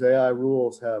regions, AI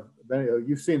rules have many,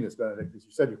 you've seen this, Benedict, because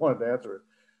you said you wanted to answer it.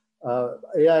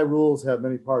 AI rules have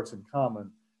many parts in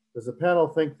common. Does the panel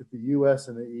think that the US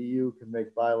and the EU can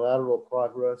make bilateral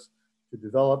progress to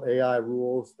develop AI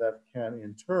rules that can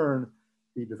in turn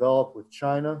be developed with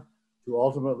China to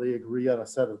ultimately agree on a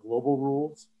set of global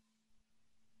rules?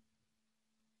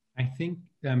 I think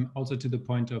also to the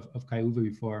point of Kai-Uwe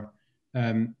before,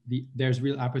 there's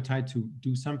real appetite to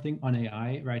do something on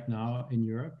AI right now in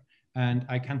Europe. And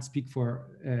I can't speak for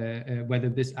whether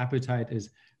this appetite is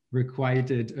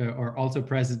requited or also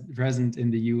present in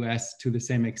the US to the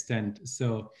same extent.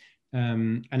 So,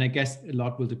 and I guess a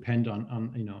lot will depend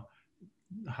on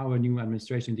how a new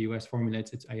administration in the US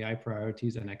formulates its AI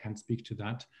priorities, and I can't speak to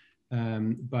that.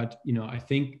 But I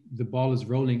think the ball is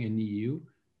rolling in the EU.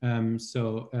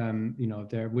 So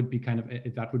there would be kind of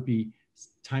that would be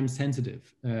time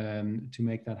sensitive to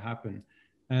make that happen.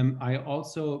 I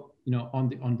also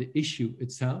on the issue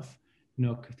itself,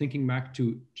 thinking back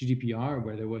to GDPR,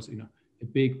 where there was a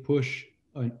big push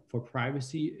for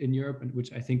privacy in Europe, and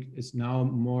which I think is now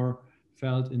more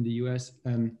felt in the US.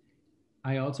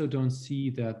 I also don't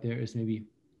see that there is maybe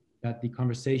that the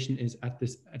conversation is at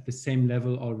the same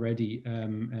level already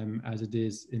as it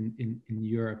is in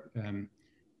Europe.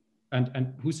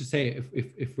 And who's to say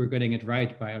if we're getting it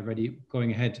right by already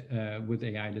going ahead with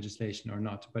AI legislation or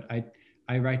not? But I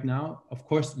right now, of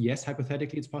course, yes,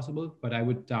 hypothetically it's possible, but I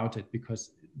would doubt it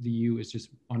because the EU is just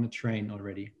on a train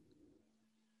already.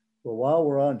 Well, while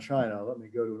we're on China, let me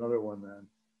go to another one then.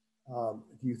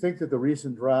 Do you think that the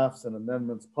recent drafts and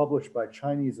amendments published by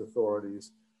Chinese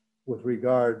authorities with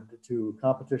regard to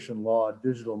competition law,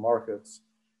 digital markets,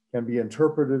 can be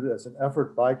interpreted as an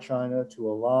effort by China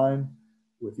to align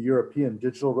with European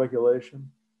digital regulation?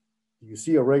 Do you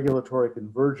see a regulatory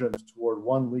convergence toward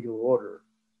one legal order?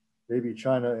 Maybe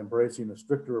China embracing a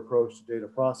stricter approach to data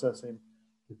processing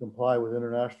to comply with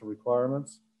international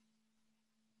requirements?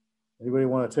 Anybody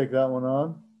want to take that one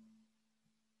on?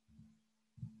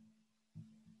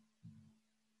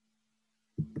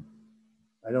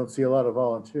 I don't see a lot of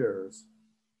volunteers.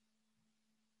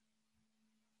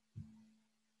 I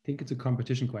think it's a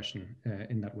competition question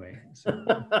in that way. So,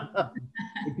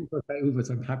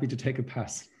 I'm happy to take a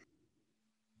pass.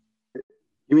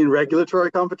 You mean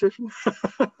regulatory competition?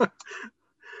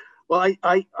 Well,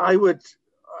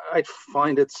 I'd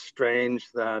find it strange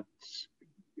that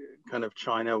kind of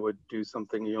China would do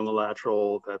something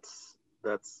unilateral that's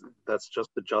just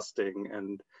adjusting,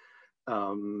 and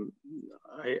I'm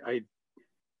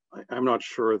I'm not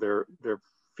sure they're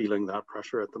feeling that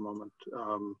pressure at the moment.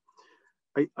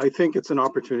 I think it's an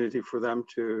opportunity for them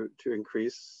to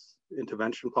increase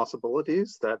intervention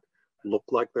possibilities that look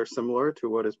like they're similar to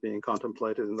what is being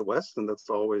contemplated in the West, and that's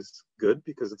always good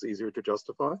because it's easier to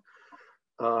justify.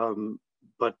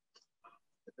 But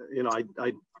you know,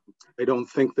 I don't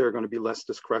think they're going to be less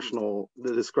discretional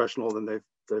than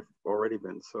they've already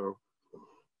been. So.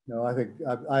 No, I think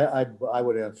I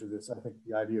would answer this. I think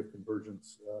the idea of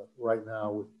convergence right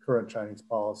now with current Chinese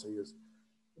policy is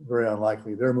very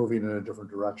unlikely. They're moving in a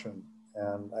different direction.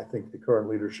 And I think the current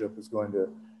leadership is going to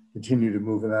continue to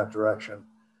move in that direction.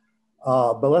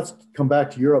 But let's come back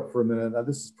to Europe for a minute. Now,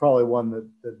 this is probably one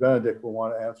that Benedict will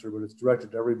want to answer, but it's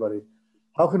directed to everybody.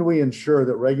 How can we ensure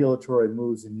that regulatory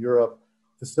moves in Europe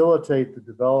facilitate the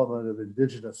development of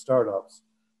indigenous startups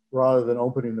rather than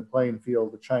opening the playing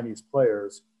field to Chinese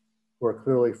players who are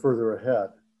clearly further ahead?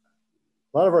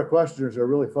 A lot of our questioners are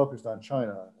really focused on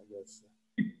China, I guess.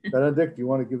 Benedict, do you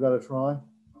want to give that a try?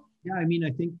 Yeah, I mean,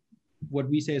 I think what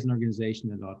we say as an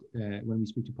organization a lot when we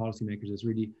speak to policymakers is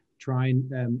really try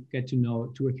and get to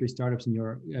know 2 or 3 startups in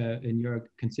your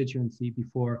constituency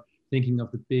before thinking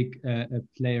of the big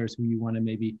players who you want to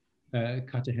maybe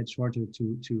cut ahead shorter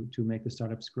to make the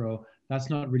startups grow.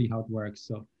 That's not really how it works.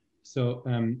 So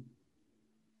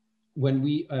when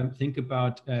we think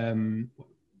about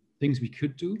things we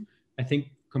could do, I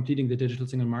think completing the digital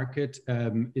single market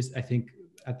is, I think,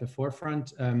 at the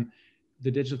forefront.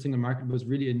 The digital single market was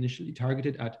really initially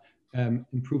targeted at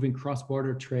improving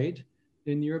cross-border trade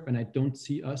in Europe, and I don't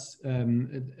see us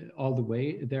all the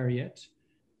way there yet.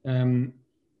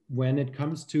 When it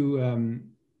comes to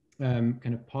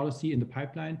kind of policy in the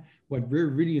pipeline, what we're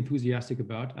really enthusiastic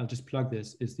about, I'll just plug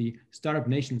this, is the Startup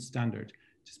Nation Standard.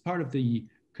 It's part of the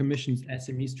Commission's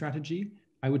SME strategy.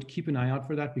 I would keep an eye out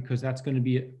for that because that's going to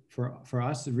be, for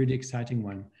us, a really exciting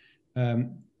one.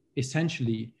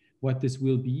 Essentially, what this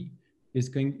will be is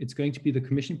it's going to be the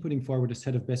Commission putting forward a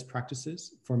set of best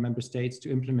practices for member states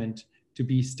to implement to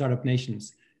be startup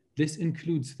nations. This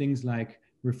includes things like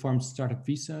reformed startup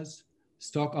visas,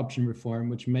 stock option reform,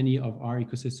 which many of our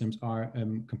ecosystems are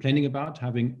complaining about,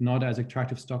 having not as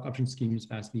attractive stock option schemes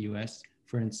as the US,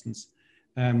 for instance.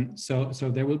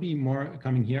 So there will be more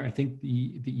coming here. I think the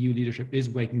EU leadership is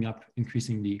waking up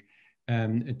increasingly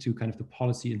to kind of the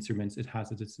policy instruments it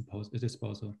has at its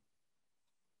disposal.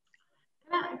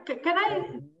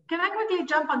 Can I quickly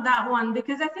jump on that one?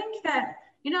 Because I think that,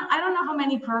 you know, I don't know how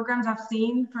many programs I've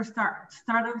seen for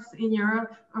startups in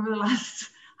Europe over the last,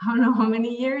 I don't know how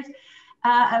many years.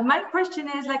 My question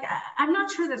is, like, I'm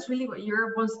not sure that's really what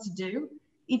Europe wants to do.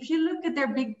 If you look at their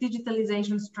big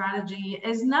digitalization strategy,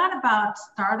 it's not about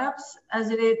startups as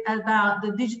it is about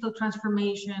the digital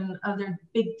transformation of their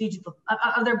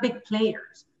big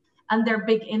players and their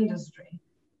big industry.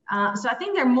 So I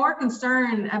think they're more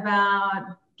concerned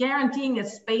about guaranteeing a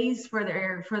space for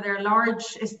their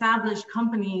large established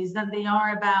companies than they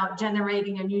are about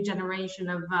generating a new generation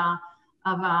of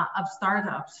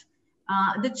startups.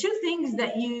 The 2 things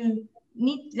that you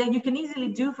can easily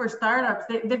do for startups,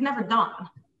 they've never done,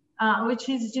 which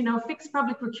is, you know, fixed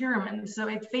public procurement. So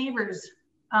it favors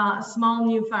small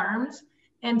new firms,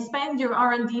 and spend your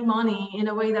R&D money in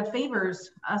a way that favors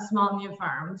small new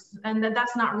firms. And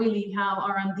that's not really how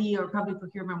R&D or public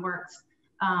procurement works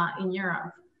in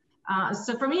Europe.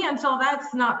 So for me, until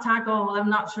that's not tackled, I'm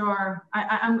not sure.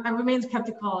 I remain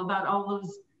skeptical about all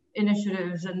those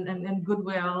initiatives and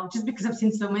goodwill, just because I've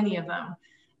seen so many of them.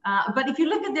 But if you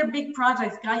look at their big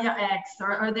projects, Gaia X,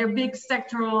 or their big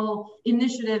sectoral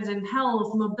initiatives in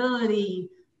health,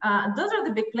 mobility, those are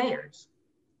the big players.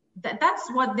 That's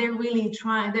what they're really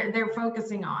trying, they're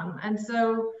focusing on. And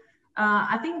so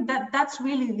I think that's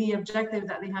really the objective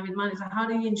that they have in mind, is how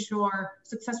do you ensure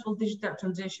successful digital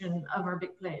transition of our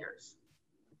big players?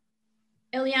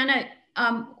 Eliana,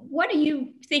 what are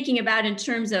you thinking about in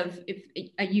terms of, if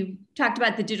you talked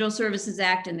about the Digital Services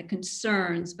Act and the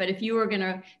concerns, but if you were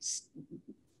going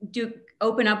to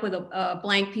open up with a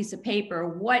blank piece of paper,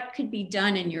 what could be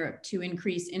done in Europe to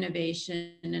increase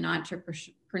innovation and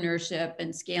entrepreneurship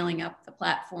and scaling up the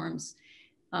platforms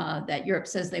that Europe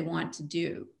says they want to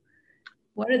do?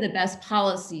 What are the best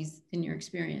policies in your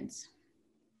experience?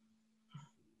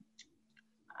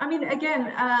 I mean,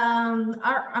 again,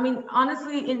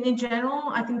 honestly, in general,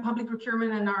 I think public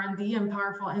procurement and R&D are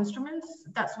powerful instruments.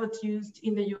 That's what's used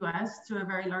in the US to a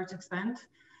very large extent.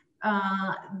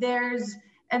 There's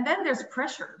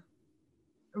pressure,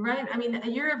 right? I mean,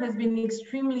 Europe has been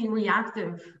extremely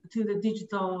reactive to the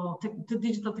digital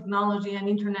technology and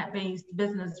internet-based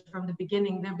business from the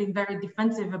beginning. They've been very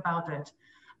defensive about it,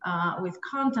 with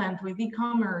content, with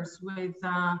e-commerce, with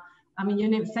I mean, you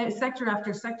name sector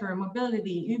after sector,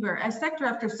 mobility, Uber, as sector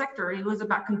after sector, it was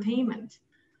about containment.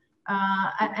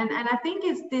 And I think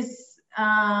it's this,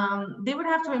 they would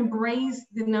have to embrace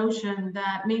the notion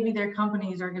that maybe their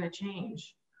companies are going to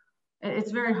change.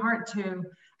 It's very hard to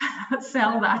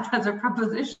sell that as a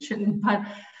proposition, but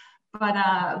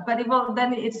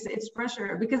then it's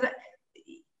pressure, because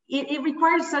it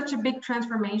requires such a big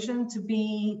transformation to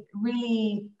be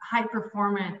really high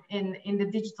performant in the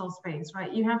digital space,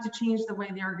 right? You have to change the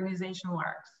way the organization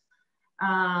works.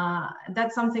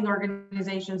 That's something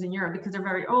organizations in Europe, because they're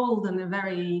very old and they're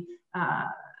very,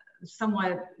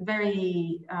 somewhat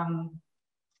very, I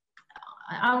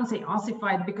wouldn't say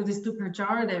ossified because it's too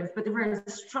pejorative, but they're very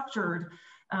structured.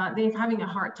 They're having a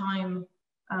hard time,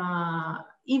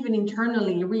 even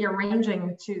internally,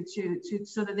 rearranging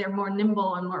so that they're more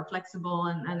nimble and more flexible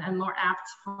and more apt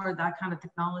for that kind of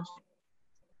technology.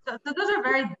 So those are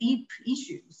very deep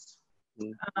issues.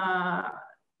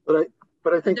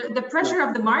 But I think the pressure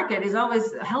of the market is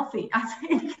always healthy, I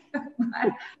think,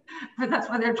 but that's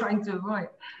what they're trying to avoid.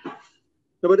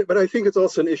 No, but I think it's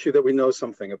also an issue that we know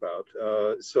something about.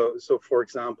 So for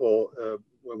example,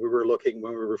 when we were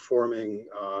reforming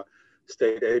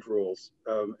state aid rules,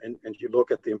 and you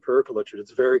look at the empirical literature,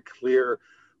 it's very clear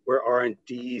where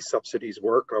R&D subsidies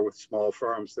work are with small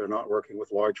firms. They're not working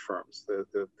with large firms.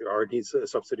 The R&D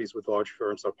subsidies with large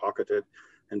firms are pocketed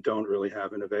and don't really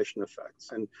have innovation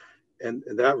effects. And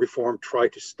that reform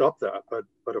tried to stop that,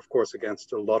 but of course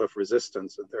against a lot of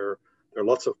resistance. And there are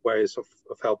lots of ways of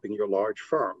helping your large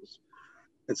firms.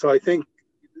 And so I think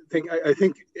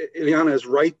Ileana is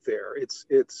right there.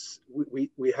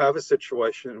 We have a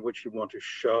situation in which you want to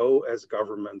show as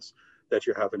governments that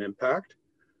you have an impact.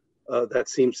 That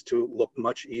seems to look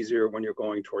much easier when you're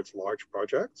going towards large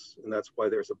projects. And that's why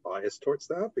there's a bias towards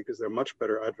that, because they're much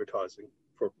better advertising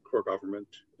for government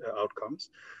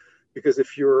outcomes. Because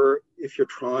if you're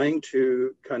trying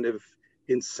to kind of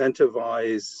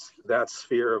incentivize that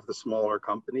sphere of the smaller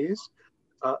companies,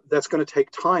 that's going to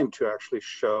take time to actually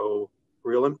show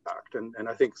real impact. And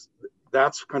I think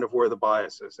that's kind of where the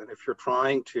bias is. And if you're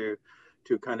trying to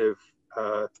kind of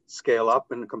scale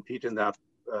up and compete in that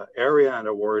area and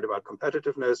are worried about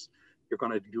competitiveness, you're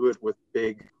going to do it with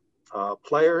big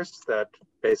players that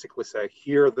basically say,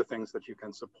 here are the things that you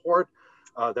can support,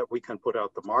 that we can put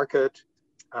out the market,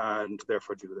 and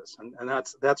therefore do this. And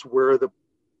that's where the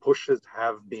pushes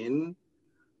have been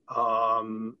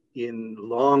in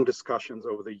long discussions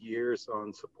over the years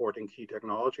on supporting key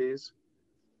technologies,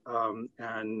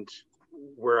 and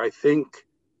where I think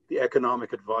the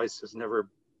economic advice has never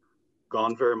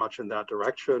gone very much in that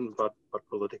direction, but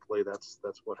politically that's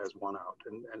what has won out.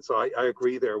 And so I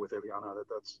agree there with Ileana that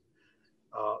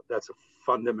that's a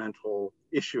fundamental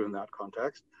issue in that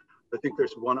context. I think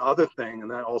there's one other thing, and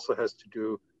that also has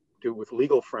to do with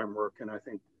legal framework, and I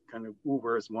think kind of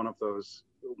Uber is one of those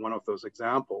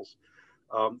examples,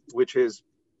 which is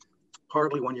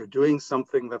partly when you're doing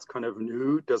something that's kind of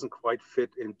new, doesn't quite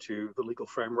fit into the legal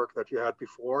framework that you had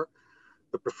before.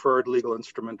 The preferred legal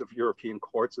instrument of European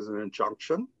courts is an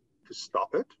injunction to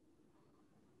stop it.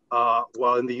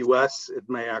 While in the US, it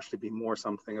may actually be more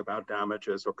something about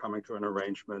damages or coming to an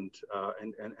arrangement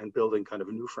and building kind of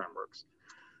new frameworks.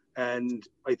 And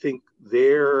I think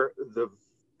there, the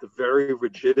very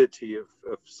rigidity of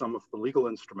some of the legal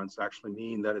instruments actually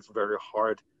mean that it's very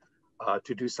hard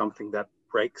to do something that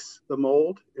breaks the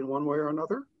mold in one way or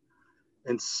another.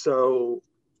 And so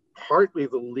partly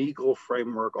the legal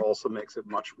framework also makes it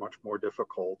much more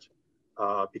difficult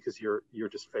because you're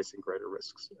just facing greater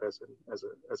risks as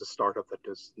a startup that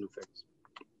does new things.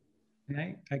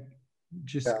 Can I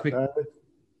just quick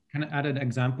kind of add an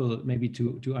example maybe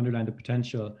to underline the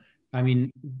potential? I mean,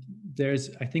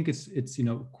 I think it's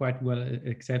quite well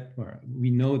accepted, or we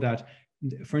know that,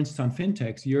 for instance, on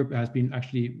fintechs, Europe has been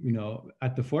actually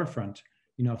at the forefront.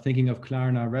 Thinking of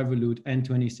Klarna, Revolut,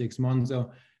 N26, Monzo.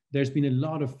 There's been a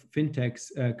lot of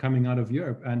fintechs coming out of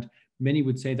Europe, and many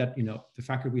would say that the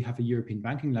fact that we have a European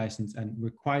banking license and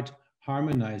we're quite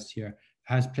harmonized here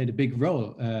has played a big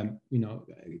role.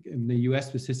 In the US,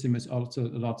 the system is also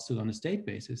a lot still on a state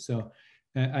basis. So,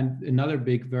 and another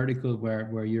big vertical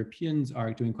where Europeans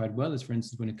are doing quite well is, for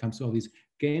instance, when it comes to all these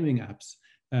gaming apps.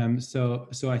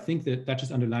 So I think that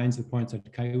just underlines the points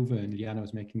that Kai-Uwe and Ileana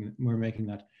were making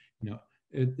that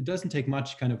it doesn't take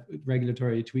much kind of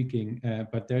regulatory tweaking,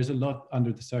 but there's a lot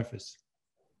under the surface.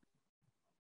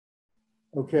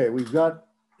 Okay,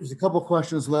 there's a couple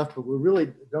questions left, but we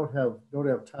really don't have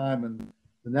time. And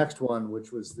the next one,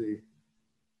 which was the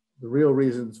real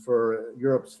reasons for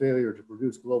Europe's failure to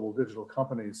produce global digital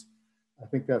companies, I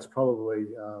think that's probably,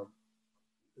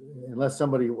 unless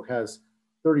somebody has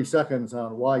 30 seconds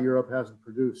on why Europe hasn't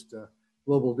produced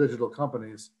global digital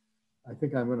companies, I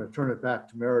think I'm going to turn it back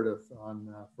to Meredith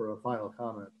for a final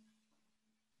comment.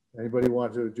 Anybody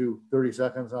want to do 30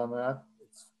 seconds on that?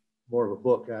 It's more of a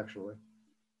book, actually.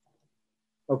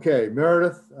 Okay,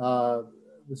 Meredith,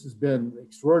 this has been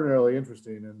extraordinarily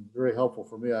interesting and very helpful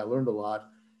for me. I learned a lot.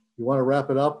 You want to wrap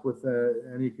it up with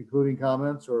any concluding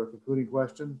comments or a concluding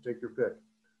question? Take your pick.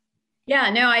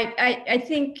 Yeah, no, I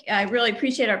think I really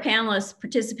appreciate our panelists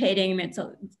participating. It's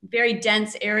a very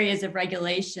dense areas of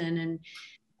regulation,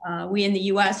 and we in the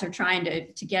US are trying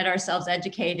to get ourselves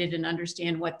educated and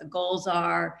understand what the goals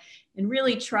are, and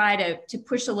really try to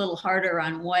push a little harder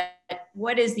on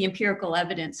what is the empirical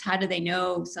evidence? How do they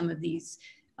know some of these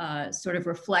sort of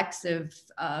reflexive,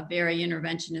 very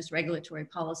interventionist regulatory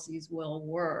policies will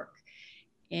work?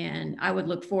 And I would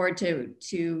look forward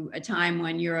to a time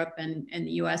when Europe and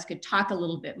the US could talk a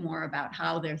little bit more about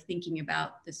how they're thinking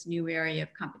about this new area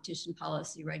of competition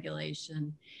policy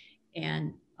regulation.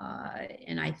 And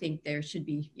I think there should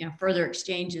be further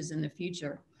exchanges in the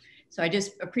future. So I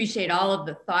just appreciate all of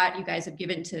the thought you guys have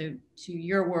given to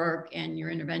your work and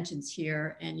your interventions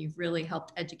here, and you've really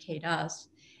helped educate us.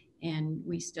 And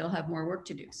we still have more work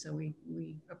to do, so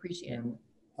we appreciate it.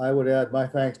 I would add my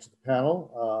thanks to the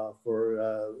panel for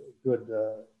a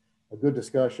good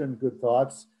discussion, good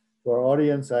thoughts. To our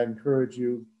audience, I encourage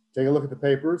you take a look at the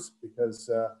papers, because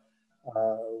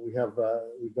we've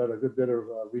done a good bit of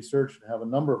research and have a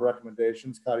number of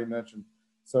recommendations. Kadi mentioned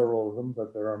several of them,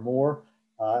 but there are more.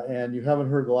 And you haven't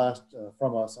heard the last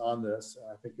from us on this.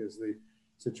 I think as the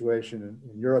situation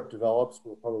in Europe develops,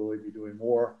 we'll probably be doing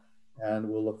more, and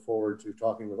we'll look forward to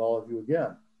talking with all of you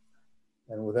again.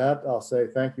 And with that, I'll say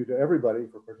thank you to everybody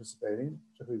for participating,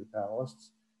 particularly the panelists,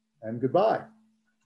 and goodbye.